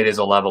is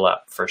a level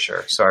up for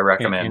sure. So I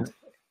recommend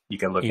you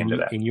can look into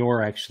that. And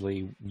you're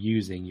actually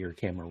using your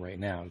camera right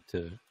now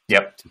to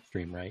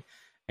stream, right?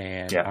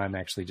 And I'm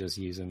actually just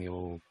using the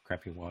old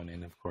crappy one,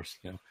 and of course,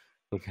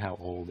 look how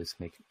old it's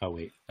making. Oh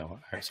wait, no,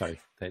 sorry,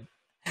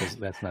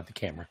 that's not the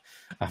camera.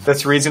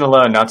 That's reason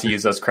alone not to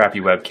use those crappy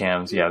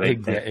webcams. Yeah,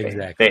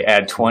 exactly. They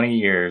add 20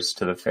 years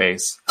to the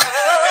face.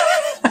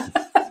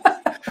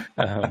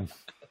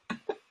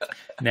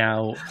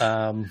 Now,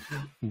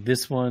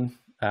 this one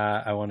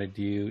I want to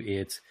do.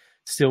 It's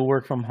still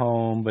work from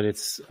home, but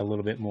it's a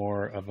little bit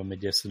more of a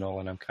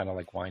medicinal, and I'm kind of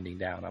like winding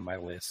down on my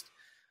list.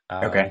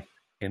 Okay.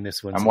 And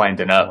this one's I'm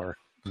winding up.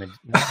 But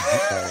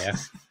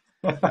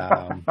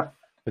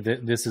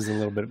this is a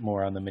little bit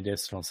more on the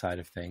medicinal side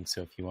of things.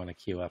 So if you want to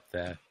queue up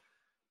the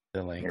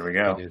link, here we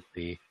go. It is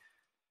the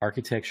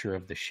Architecture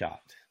of the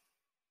Shot.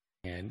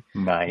 and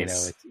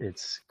Nice.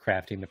 it's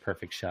crafting the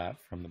perfect shot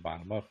from the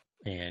bottom up.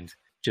 And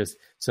just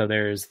so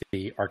there's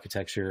the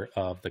architecture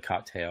of the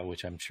cocktail,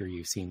 which I'm sure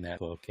you've seen that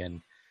book,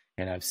 and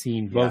I've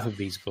seen both of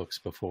these books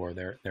before.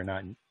 They're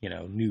not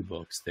new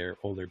books, they're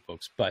older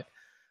books, but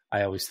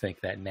I always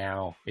think that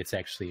now it's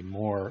actually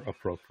more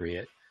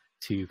appropriate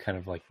to kind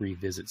of like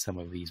revisit some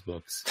of these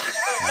books,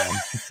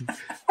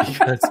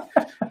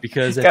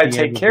 because you got to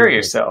take care of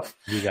yourself.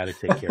 You got to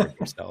take care of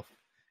yourself.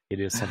 It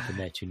is something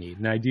that you need.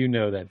 And I do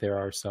know that there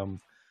are some,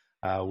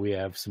 we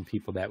have some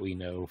people that we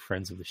know,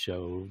 friends of the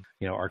show,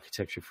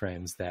 architecture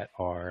friends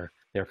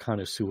they're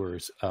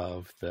connoisseurs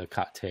of the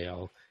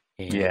cocktail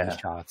and the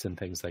shots and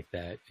things like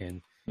that.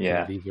 And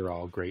these are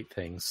all great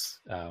things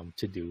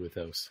to do with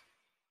those.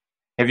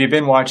 Have you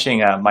been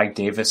watching Mike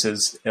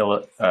Davis's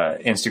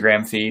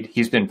Instagram feed?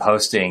 He's been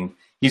posting.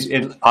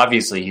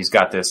 Obviously he's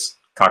got this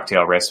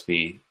cocktail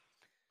recipe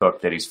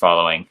book that he's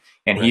following,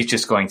 and he's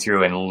just going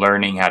through and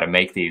learning how to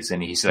make these.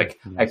 And he's like,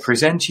 I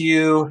present to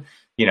you,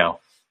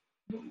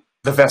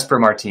 the Vesper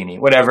Martini,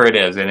 whatever it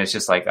is. And it's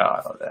just like,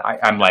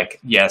 I'm like,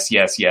 yes,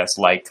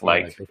 like.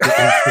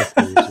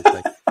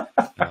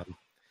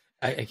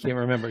 I can't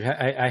remember.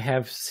 I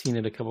have seen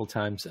it a couple of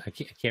times. I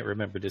can't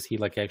remember. Does he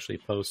like actually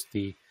post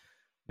the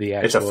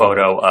actual... It's a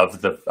photo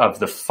of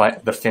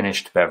the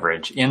finished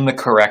beverage in the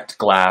correct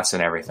glass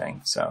and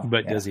everything. So,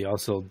 but does he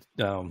also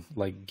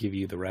give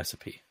you the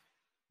recipe?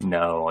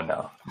 No.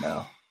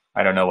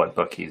 I don't know what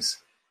book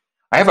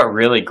I have a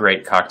really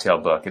great cocktail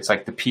book. It's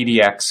like the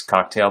PDX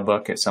cocktail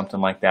book. It's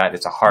something like that.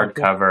 It's a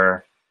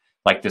hardcover.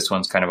 Like this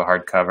one's kind of a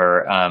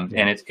hardcover.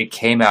 And it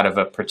came out of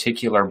a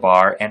particular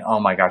bar, and oh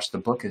my gosh, the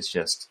book is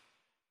just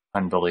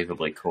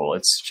unbelievably cool.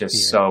 It's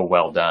just so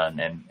well done,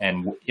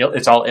 and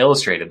it's all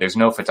illustrated. There's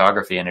no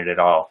photography in it at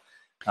all.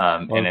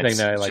 And it's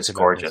just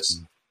gorgeous.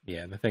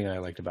 The thing that I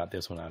liked about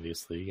this one,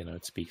 obviously,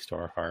 it speaks to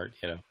our heart.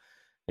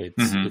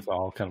 It's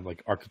all kind of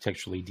like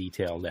architecturally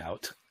detailed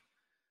out.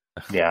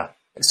 Yeah.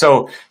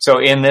 So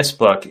in this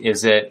book,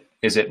 is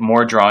it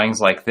more drawings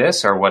like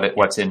this, or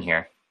what's in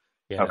here?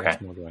 Yeah. Okay.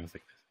 More drawings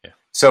like this. Yeah.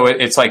 So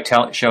it's like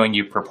showing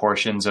you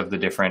proportions of the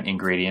different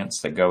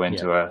ingredients that go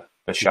into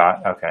the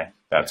shot. Okay.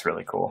 That's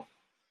really cool.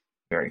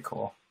 Very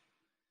cool.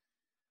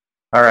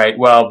 All right.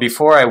 Well,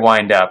 before I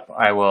wind up,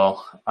 I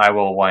will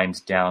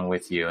wind down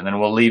with you, and then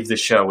we'll leave the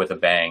show with a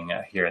bang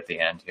here at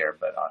the end here.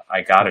 But I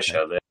got to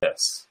show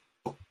this.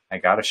 I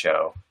got to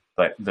show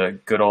the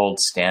good old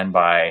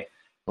standby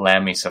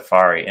Lamy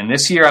Safari. And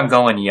this year I'm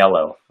going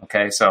yellow.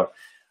 Okay. So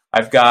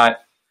I've got,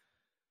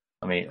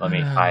 let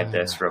me hide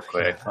this real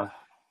quick.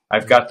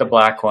 I've got the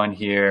black one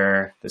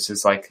here. This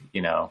is like,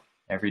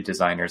 every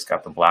designer's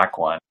got the black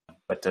one,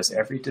 but does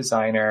every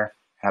designer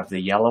have the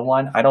yellow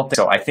one? I don't think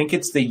so. I think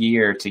it's the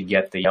year to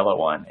get the yellow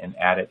one and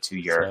add it to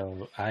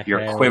your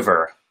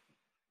quiver.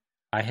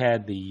 I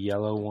had the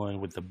yellow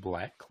one with the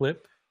black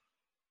clip.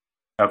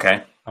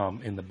 Okay.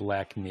 In the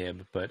black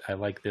nib, but I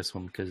like this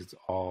one because it's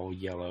all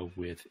yellow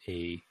with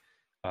a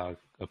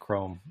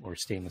chrome or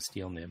stainless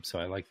steel nib. So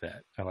I like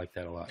that. I like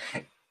that a lot.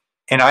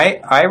 And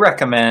I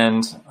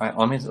recommend.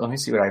 Let me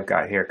see what I've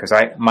got here, because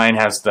mine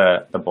has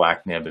the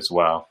black nib as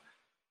well,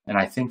 and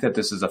I think that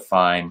this is a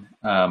fine.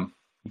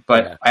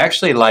 But I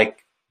actually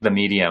like the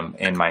medium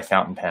in my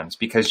fountain pens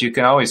because you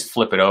can always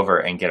flip it over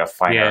and get a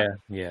finer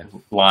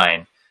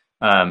line.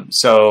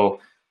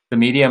 So the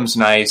medium's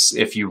nice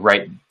if you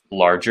write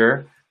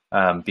larger,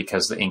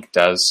 because the ink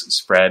does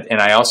spread. And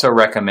I also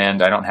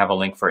recommend, I don't have a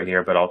link for it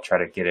here, but I'll try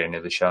to get it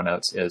into the show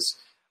notes, is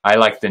I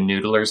like the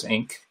Noodler's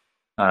ink.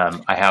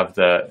 I have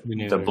the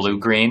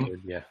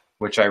blue-green,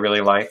 which I really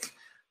like.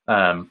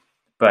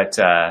 It's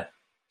a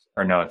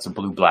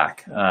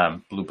blue-black.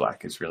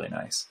 Blue-black is really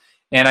nice.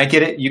 And I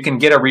get it. You can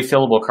get a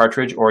refillable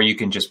cartridge, or you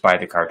can just buy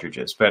the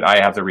cartridges. But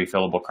I have the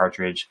refillable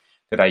cartridge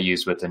that I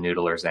use with the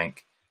Noodler's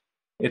ink.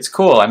 It's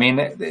cool. I mean,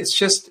 it's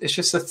just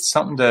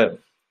something to.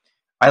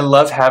 I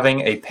love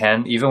having a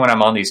pen, even when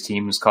I'm on these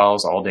Teams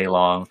calls all day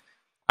long.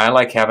 I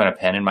like having a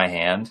pen in my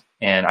hand,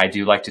 and I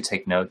do like to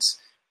take notes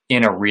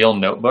in a real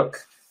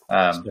notebook.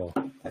 I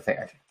think.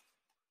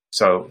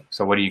 So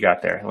what do you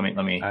got there?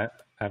 Let me.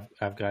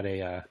 I've got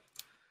a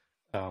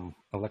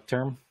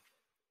Electerm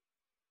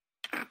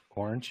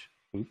orange.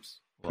 Oops.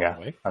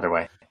 Other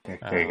way.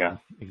 There you go.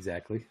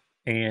 Exactly.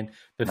 And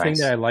the thing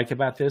that I like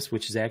about this,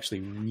 which is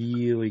actually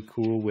really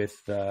cool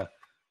with this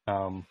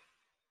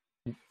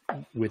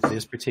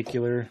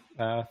particular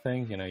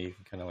thing, you can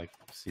kind of like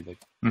see like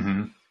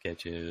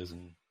sketches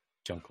and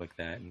junk like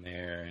that in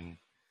there, and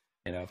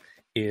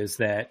is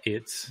that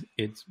it's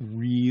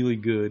really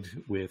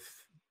good with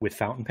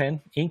fountain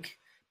pen ink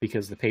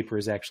because the paper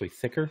is actually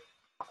thicker.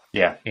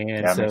 Yeah.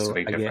 And so makes a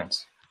big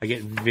difference. I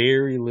get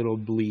very little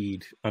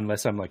bleed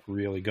unless I'm like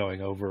really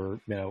going over,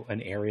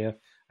 an area.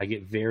 I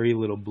get very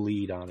little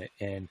bleed on it,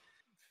 and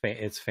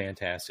it's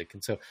fantastic.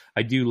 And so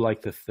I do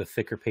like the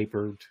thicker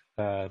papered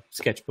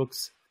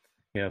sketchbooks,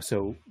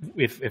 so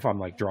if I'm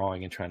like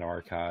drawing and trying to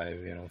archive,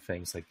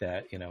 things like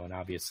that, and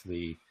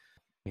obviously,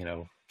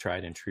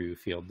 tried and true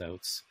field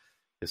notes.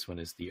 This one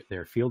is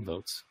their field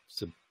notes.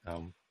 So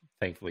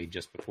thankfully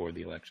just before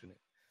the election,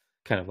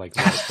 kind of like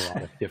write a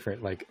lot of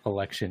different like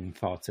election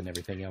thoughts and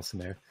everything else in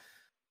there.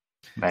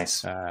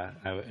 Nice.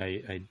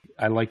 I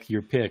like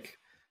your pick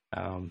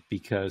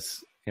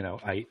because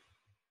I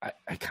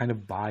kind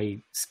of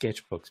buy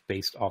sketchbooks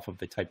based off of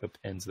the type of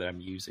pens that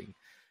I'm using,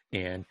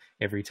 and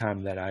every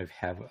time that I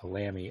have a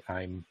Lamy,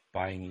 I'm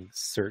buying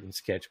certain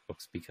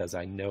sketchbooks because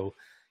I know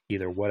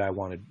either what I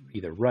want to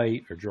either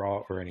write or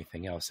draw or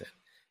anything else in,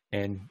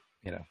 and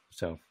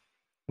so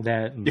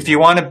that if you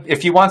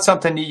want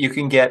something you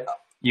can get.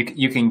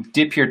 You can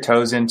dip your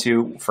toes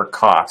into for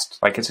cost,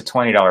 like it's a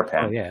 $20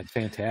 pen. Oh yeah, it's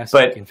fantastic.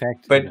 But in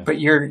fact, but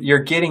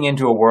you're getting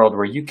into a world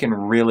where you can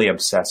really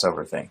obsess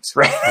over things,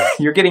 right? Yeah.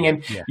 You're getting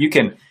in. Yeah. You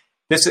can.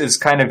 This is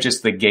kind of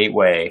just the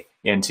gateway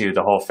into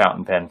the whole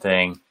fountain pen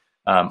thing.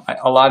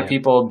 A lot of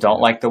people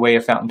don't like the way a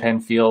fountain pen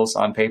feels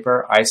on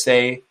paper. I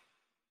say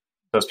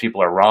those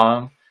people are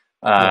wrong.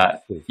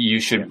 You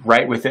should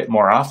write with it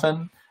more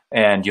often,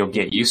 and you'll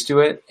get used to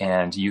it.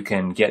 And you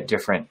can get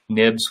different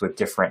nibs with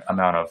different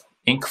amount of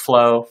ink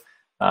flow.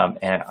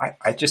 And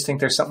I just think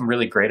there's something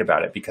really great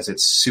about it because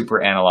it's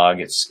super analog.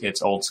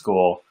 It's old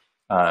school.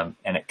 And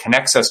it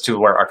connects us to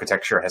where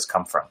architecture has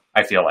come from.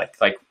 I feel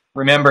like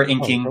remember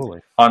inking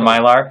on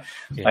Mylar?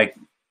 Yeah. Like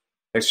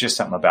there's just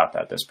something about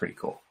that that's pretty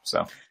cool.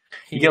 So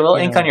you get a little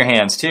ink on your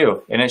hands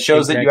too. And it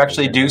shows that you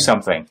actually do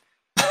something.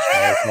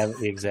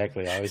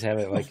 Exactly. I always have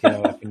it like,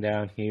 up and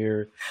down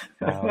here.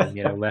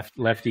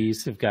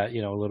 Lefties have got,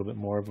 a little bit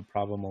more of a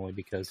problem only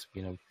because,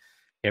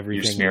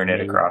 everything. You're smearing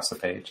it across the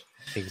page.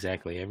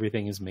 Exactly.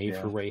 Everything is made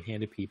for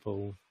right-handed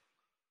people.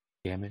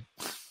 Damn it.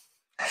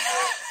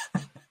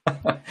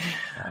 All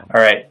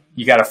right.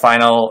 You got a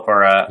final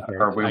or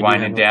are we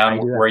winding down?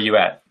 Where are you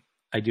at?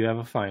 I do have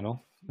a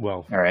final.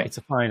 Well, all right. It's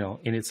a final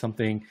and it's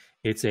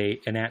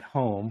an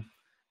at-home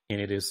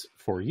and it is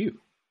for you.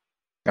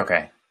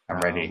 Okay. I'm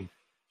ready.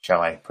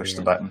 Shall I push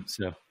the button?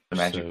 The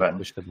magic button.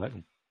 Push the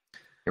button.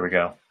 Here we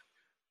go.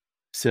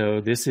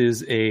 So this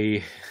is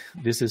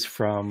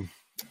from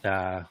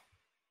wow,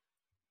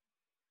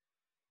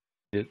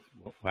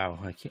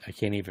 I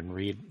can't even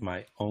read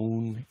my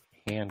own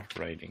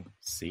handwriting.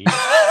 See?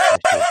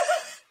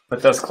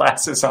 Put those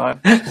glasses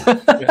on.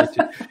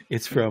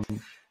 It's from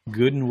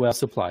Good and Well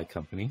Supply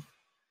Company,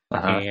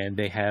 and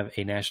they have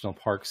a National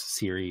Parks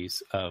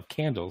series of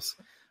candles,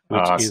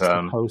 which is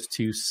supposed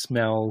to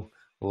smell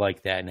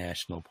like that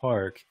national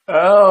park.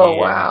 Oh,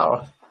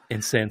 wow.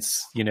 And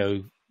since,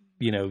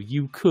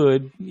 you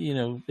could,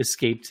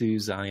 escape to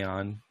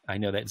Zion. I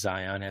know that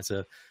Zion has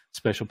a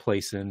special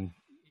place in,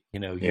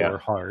 your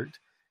heart.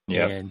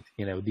 Yeah. And,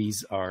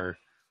 these are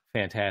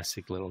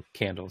fantastic little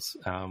candles.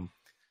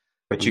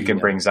 But you can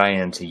bring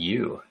Zion to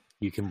you.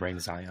 You can bring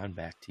Zion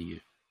back to you.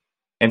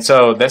 And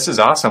so this is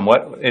awesome.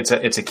 It's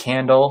a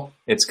candle.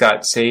 It's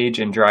got sage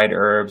and dried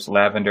herbs,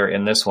 lavender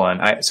in this one.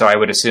 So I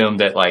would assume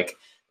that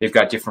they've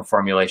got different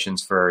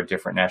formulations for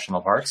different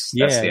national parks.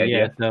 That's the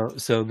idea.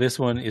 So this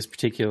one is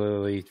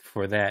particularly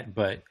for that,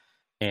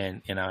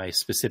 and I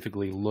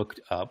specifically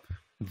looked up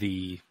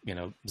the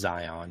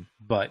Zion,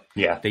 but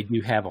they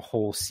do have a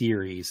whole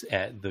series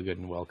at the Good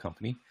and Well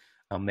Company.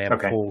 They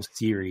have a whole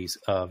series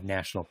of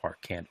national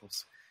park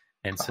candles,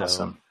 and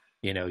so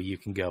you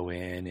can go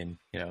in and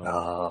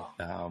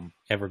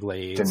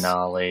Everglades,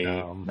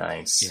 Denali,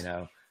 nice.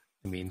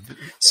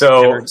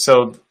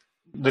 So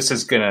this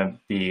is going to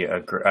be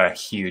a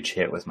huge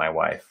hit with my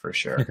wife for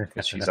sure.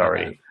 Because she's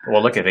already,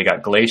 look they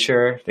got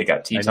Glacier, they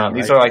got Teton.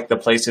 These are like the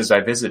places I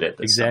visited.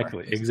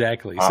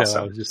 Exactly. Awesome.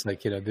 So I was just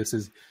like, this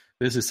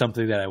is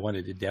something that I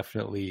wanted to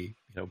definitely,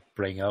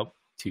 bring up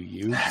to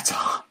you. That's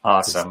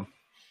awesome.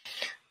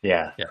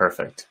 Yeah,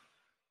 perfect.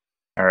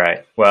 All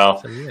right.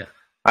 Well,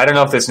 I don't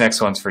know if this next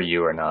one's for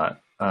you or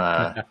not.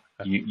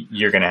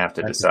 You're going to have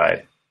to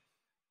decide.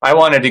 I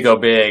wanted to go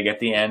big at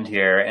the end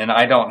here, and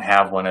I don't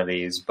have one of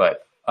these,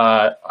 but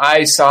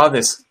I saw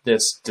this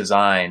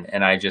design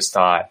and I just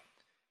thought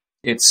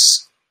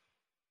it's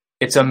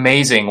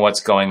amazing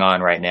what's going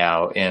on right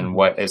now in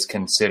what is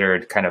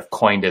considered kind of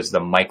coined as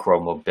the micro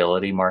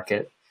mobility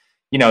market.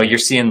 You're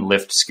seeing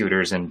Lyft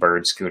scooters and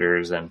Bird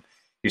scooters, and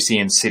you're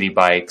seeing city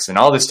bikes and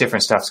all this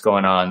different stuff's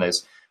going on.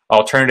 There's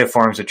alternative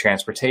forms of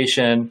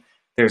transportation.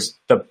 There's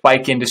the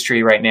bike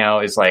industry right now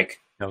is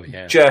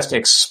just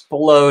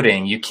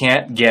exploding. You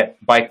can't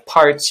get bike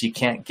parts. You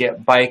can't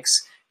get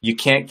bikes. You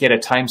can't get a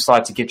time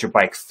slot to get your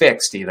bike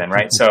fixed even,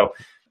 right? So,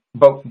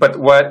 but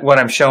what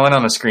I'm showing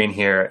on the screen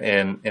here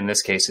in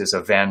this case is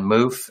a Van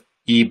Moof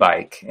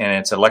e-bike, and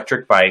it's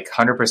electric bike,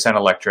 100%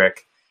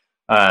 electric.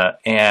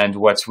 And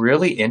what's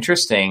really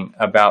interesting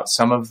about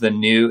some of the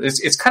new,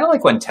 it's kind of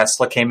like when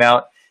Tesla came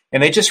out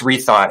and they just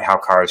rethought how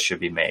cars should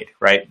be made,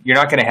 right? You're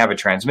not going to have a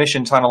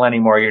transmission tunnel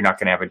anymore. You're not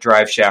going to have a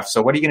drive shaft.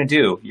 So what are you going to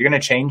do? You're going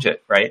to change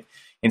it, right?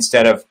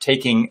 Instead of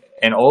taking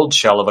an old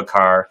shell of a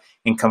car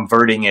and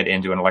converting it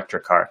into an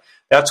electric car.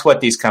 That's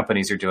what these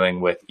companies are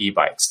doing with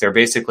e-bikes. They're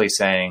basically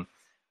saying,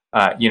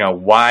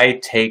 why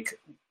take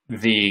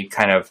the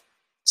kind of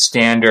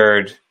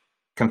standard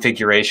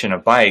configuration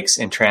of bikes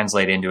and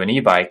translate into an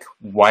e-bike?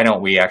 Why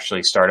don't we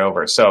actually start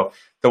over? So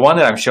the one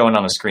that I'm showing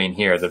on the screen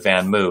here, the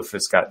Van Moof,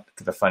 it's got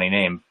the funny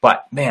name,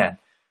 but man,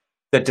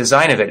 the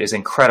design of it is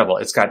incredible.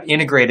 It's got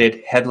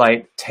integrated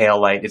headlight, tail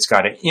light. It's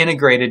got an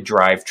integrated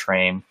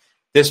drivetrain.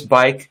 This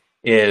bike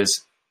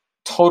is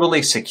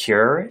totally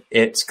secure.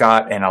 It's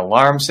got an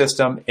alarm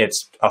system.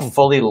 It's a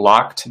fully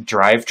locked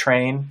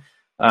drivetrain.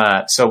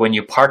 So when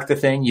you park the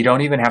thing, you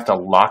don't even have to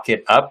lock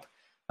it up.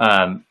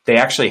 They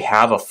actually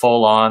have a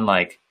full-on,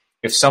 like,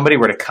 if somebody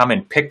were to come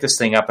and pick this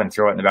thing up and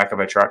throw it in the back of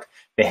a truck,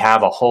 they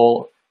have a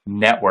whole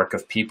network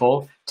of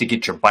people to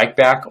get your bike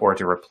back or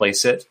to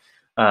replace it.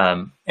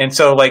 And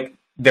so, like,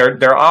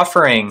 they're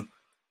offering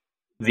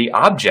the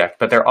object,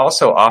 but they're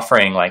also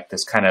offering like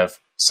this kind of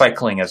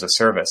cycling as a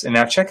service. And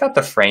now check out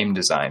the frame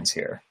designs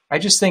here. I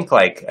just think,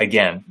 like,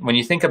 again, when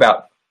you think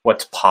about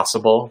what's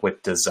possible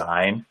with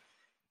design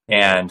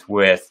and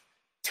with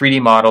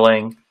 3D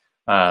modeling,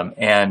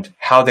 and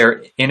how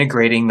they're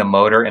integrating the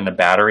motor and the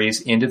batteries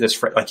into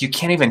this, like, you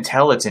can't even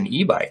tell it's an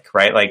e-bike,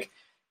 right? Like,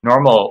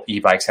 normal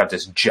e-bikes have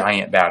this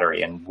giant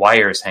battery and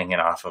wires hanging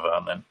off of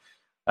them.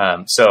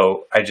 And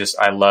so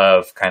I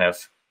love kind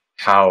of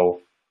how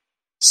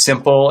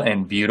simple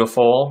and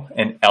beautiful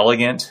and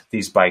elegant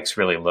these bikes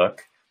really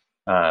look.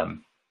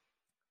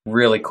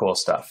 Really cool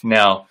stuff.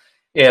 Now,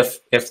 if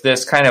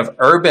this kind of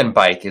urban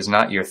bike is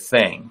not your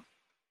thing,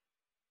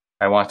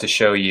 I want to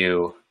show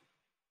you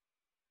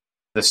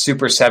the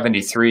Super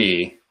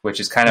 73,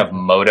 which is kind of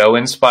moto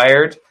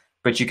inspired,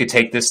 but you could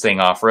take this thing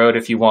off-road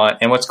if you want.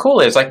 And what's cool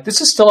is, like, this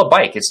is still a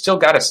bike. It's still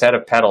got a set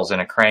of pedals and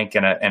a crank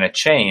and a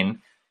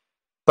chain,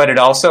 but it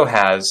also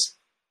has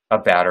a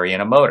battery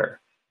and a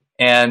motor.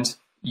 And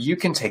you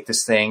can take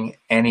this thing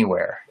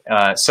anywhere.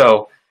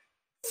 So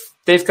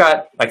they've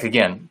got, like,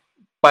 again,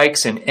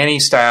 bikes in any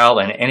style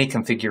and any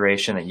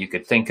configuration that you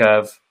could think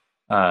of.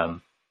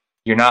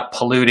 You're not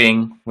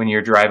polluting when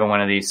you're driving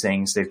one of these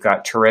things. They've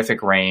got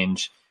terrific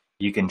range.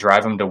 You can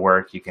drive them to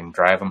work. You can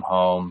drive them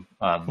home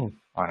on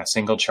a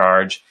single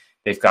charge.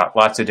 They've got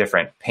lots of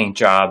different paint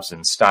jobs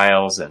and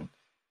styles, and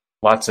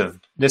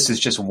this is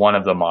just one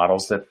of the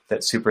models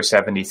that Super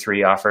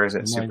 73 offers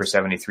at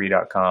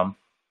super73.com.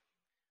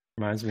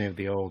 Reminds me of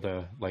the old,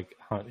 the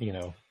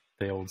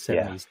old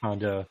 70s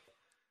Honda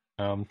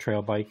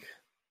trail bike.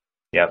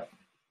 Yep.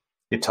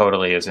 It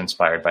totally is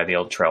inspired by the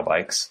old trail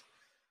bikes.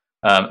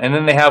 And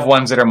then they have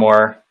ones that are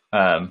more,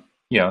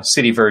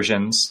 city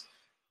versions.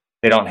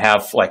 They don't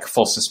have, like,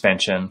 full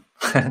suspension.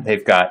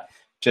 They've got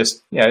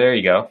just, there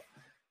you go.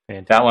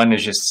 Fantastic. That one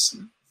is just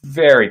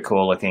very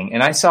cool looking.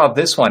 And I saw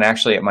this one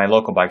actually at my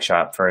local bike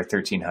shop for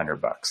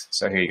 $1,300.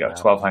 So here you go,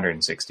 wow.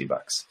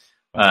 $1,260.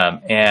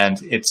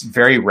 And it's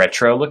very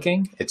retro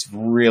looking. It's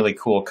really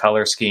cool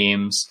color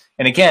schemes.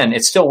 And again,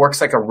 it still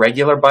works like a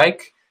regular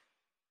bike.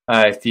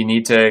 If you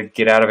need to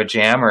get out of a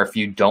jam or if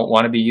you don't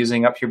want to be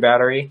using up your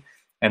battery,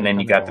 and then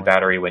you got the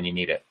battery when you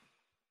need it.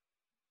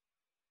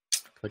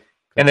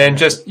 And then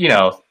just,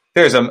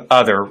 there's some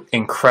other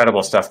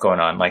incredible stuff going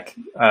on. Like,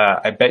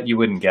 I bet you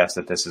wouldn't guess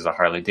that this is a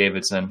Harley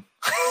Davidson,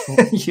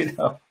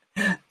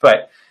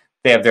 but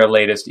they have their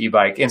latest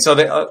e-bike. And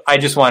so I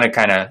just want to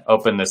kind of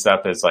open this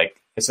up as, like,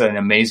 it's an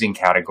amazing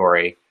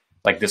category.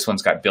 Like, this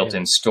one's got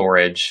built-in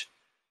storage.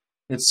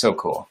 It's so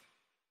cool.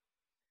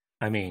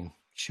 I mean,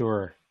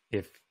 sure,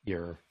 if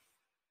you're,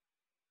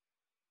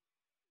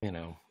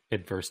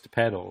 adverse to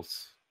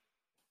pedals.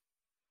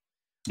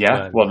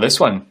 Yeah, well, this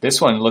one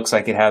looks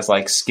like it has,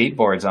 like,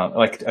 skateboards on,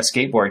 like a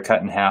skateboard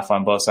cut in half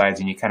on both sides,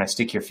 and you kind of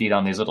stick your feet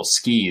on these little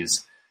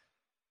skis.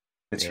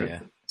 It's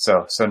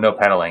so no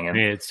pedaling. And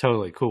it's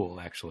totally cool,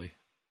 actually.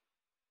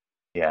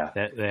 Yeah,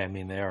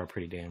 they are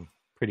pretty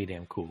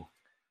damn cool.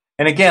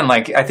 And again,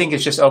 like, I think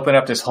it's just opened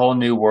up this whole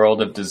new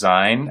world of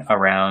design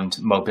around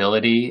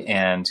mobility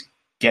and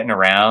getting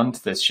around.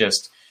 That's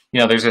just,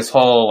 there's this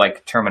whole,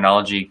 like,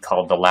 terminology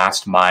called the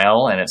last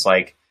mile, and it's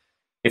like,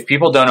 if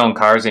people don't own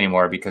cars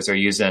anymore because they're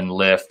using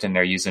Lyft and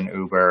they're using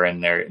Uber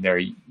and they're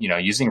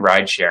using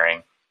ride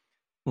sharing,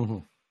 mm-hmm.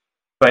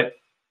 but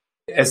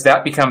as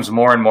that becomes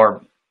more and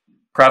more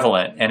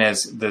prevalent, and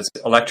as the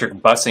electric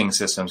busing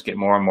systems get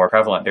more and more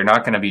prevalent, they're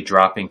not going to be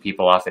dropping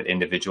people off at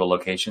individual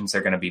locations.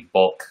 They're going to be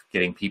bulk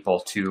getting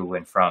people to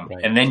and from,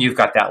 right. And then you've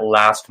got that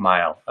last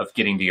mile of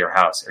getting to your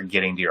house or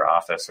getting to your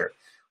office or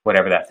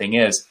whatever that thing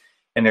is,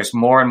 and there's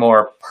more and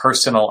more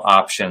personal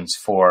options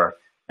for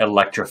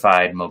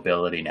electrified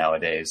mobility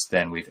nowadays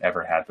than we've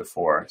ever had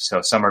before. So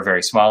some are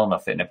very small and they'll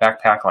fit in a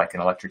backpack like an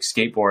electric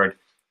skateboard,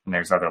 and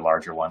there's other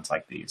larger ones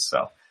like these.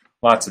 So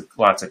lots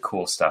of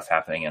cool stuff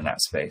happening in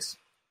that space.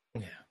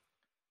 Yeah.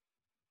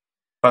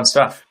 Fun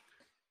stuff.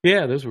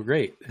 Yeah, those were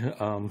great.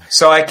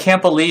 So I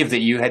can't believe that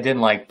you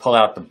didn't, like, pull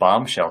out the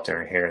bomb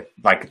shelter here.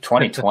 Like,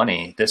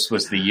 2020, this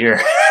was the year.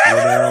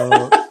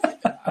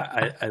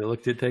 I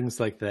looked at things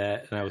like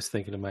that and I was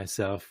thinking to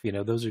myself,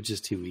 those are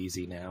just too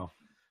easy now.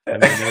 I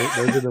mean,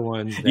 those are the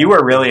ones that, you were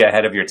really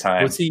ahead of your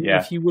time. Well, see,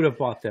 if you would have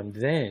bought them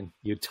then,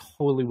 you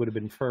totally would have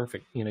been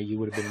perfect. You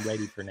would have been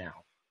ready for now.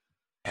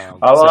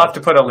 I'll have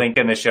to put a link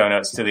in the show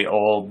notes to the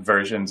old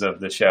versions of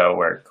the show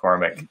where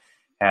Cormac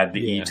had the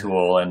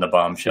e-tool and the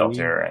bomb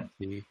shelter.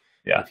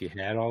 If you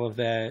had all of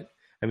that,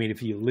 I mean,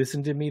 if you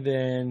listened to me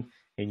then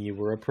and you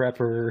were a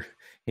prepper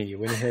and you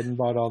went ahead and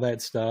bought all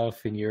that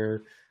stuff and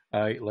you're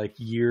like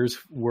years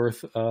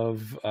worth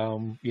of,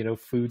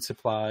 food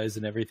supplies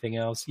and everything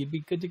else, you'd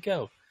be good to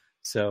go.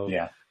 So,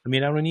 yeah. I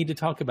mean, I don't need to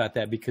talk about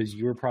that because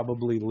you're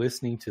probably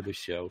listening to the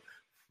show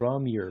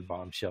from your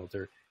bomb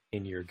shelter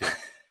and you're good.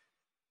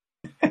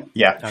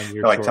 Yeah.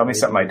 Like, tell me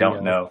something I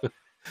don't know.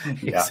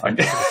 Yeah.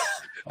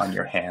 On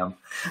your ham.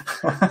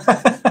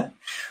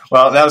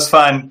 Well, that was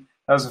fun.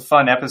 That was a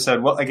fun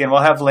episode. Well, again,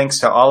 we'll have links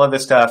to all of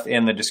this stuff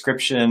in the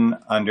description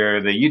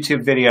under the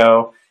YouTube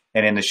video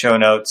and in the show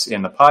notes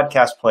in the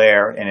podcast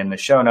player and in the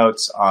show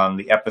notes on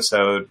the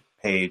episode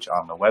page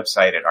on the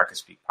website at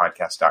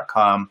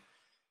archispeakpodcast.com.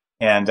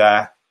 And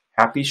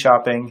happy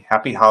shopping,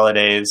 happy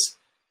holidays.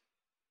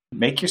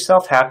 Make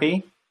yourself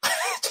happy.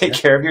 Take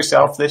care of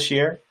yourself this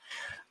year.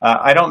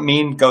 I don't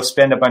mean go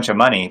spend a bunch of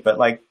money, but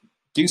like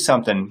do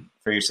something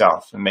for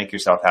yourself and make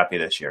yourself happy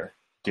this year,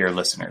 dear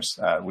listeners.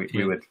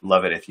 We would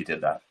love it if you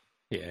did that.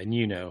 Yeah,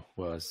 and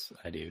as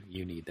I do,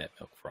 you need that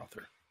milk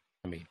frother.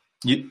 I mean,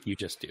 you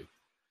just do.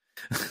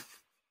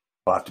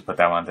 We'll have to put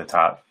that one at the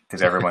top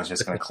because everyone's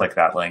just going to click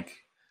that link.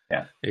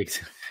 Yeah.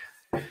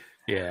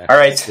 Yeah. All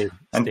right.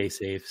 Stay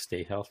safe.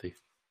 Stay healthy.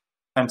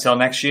 Until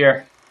next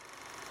year.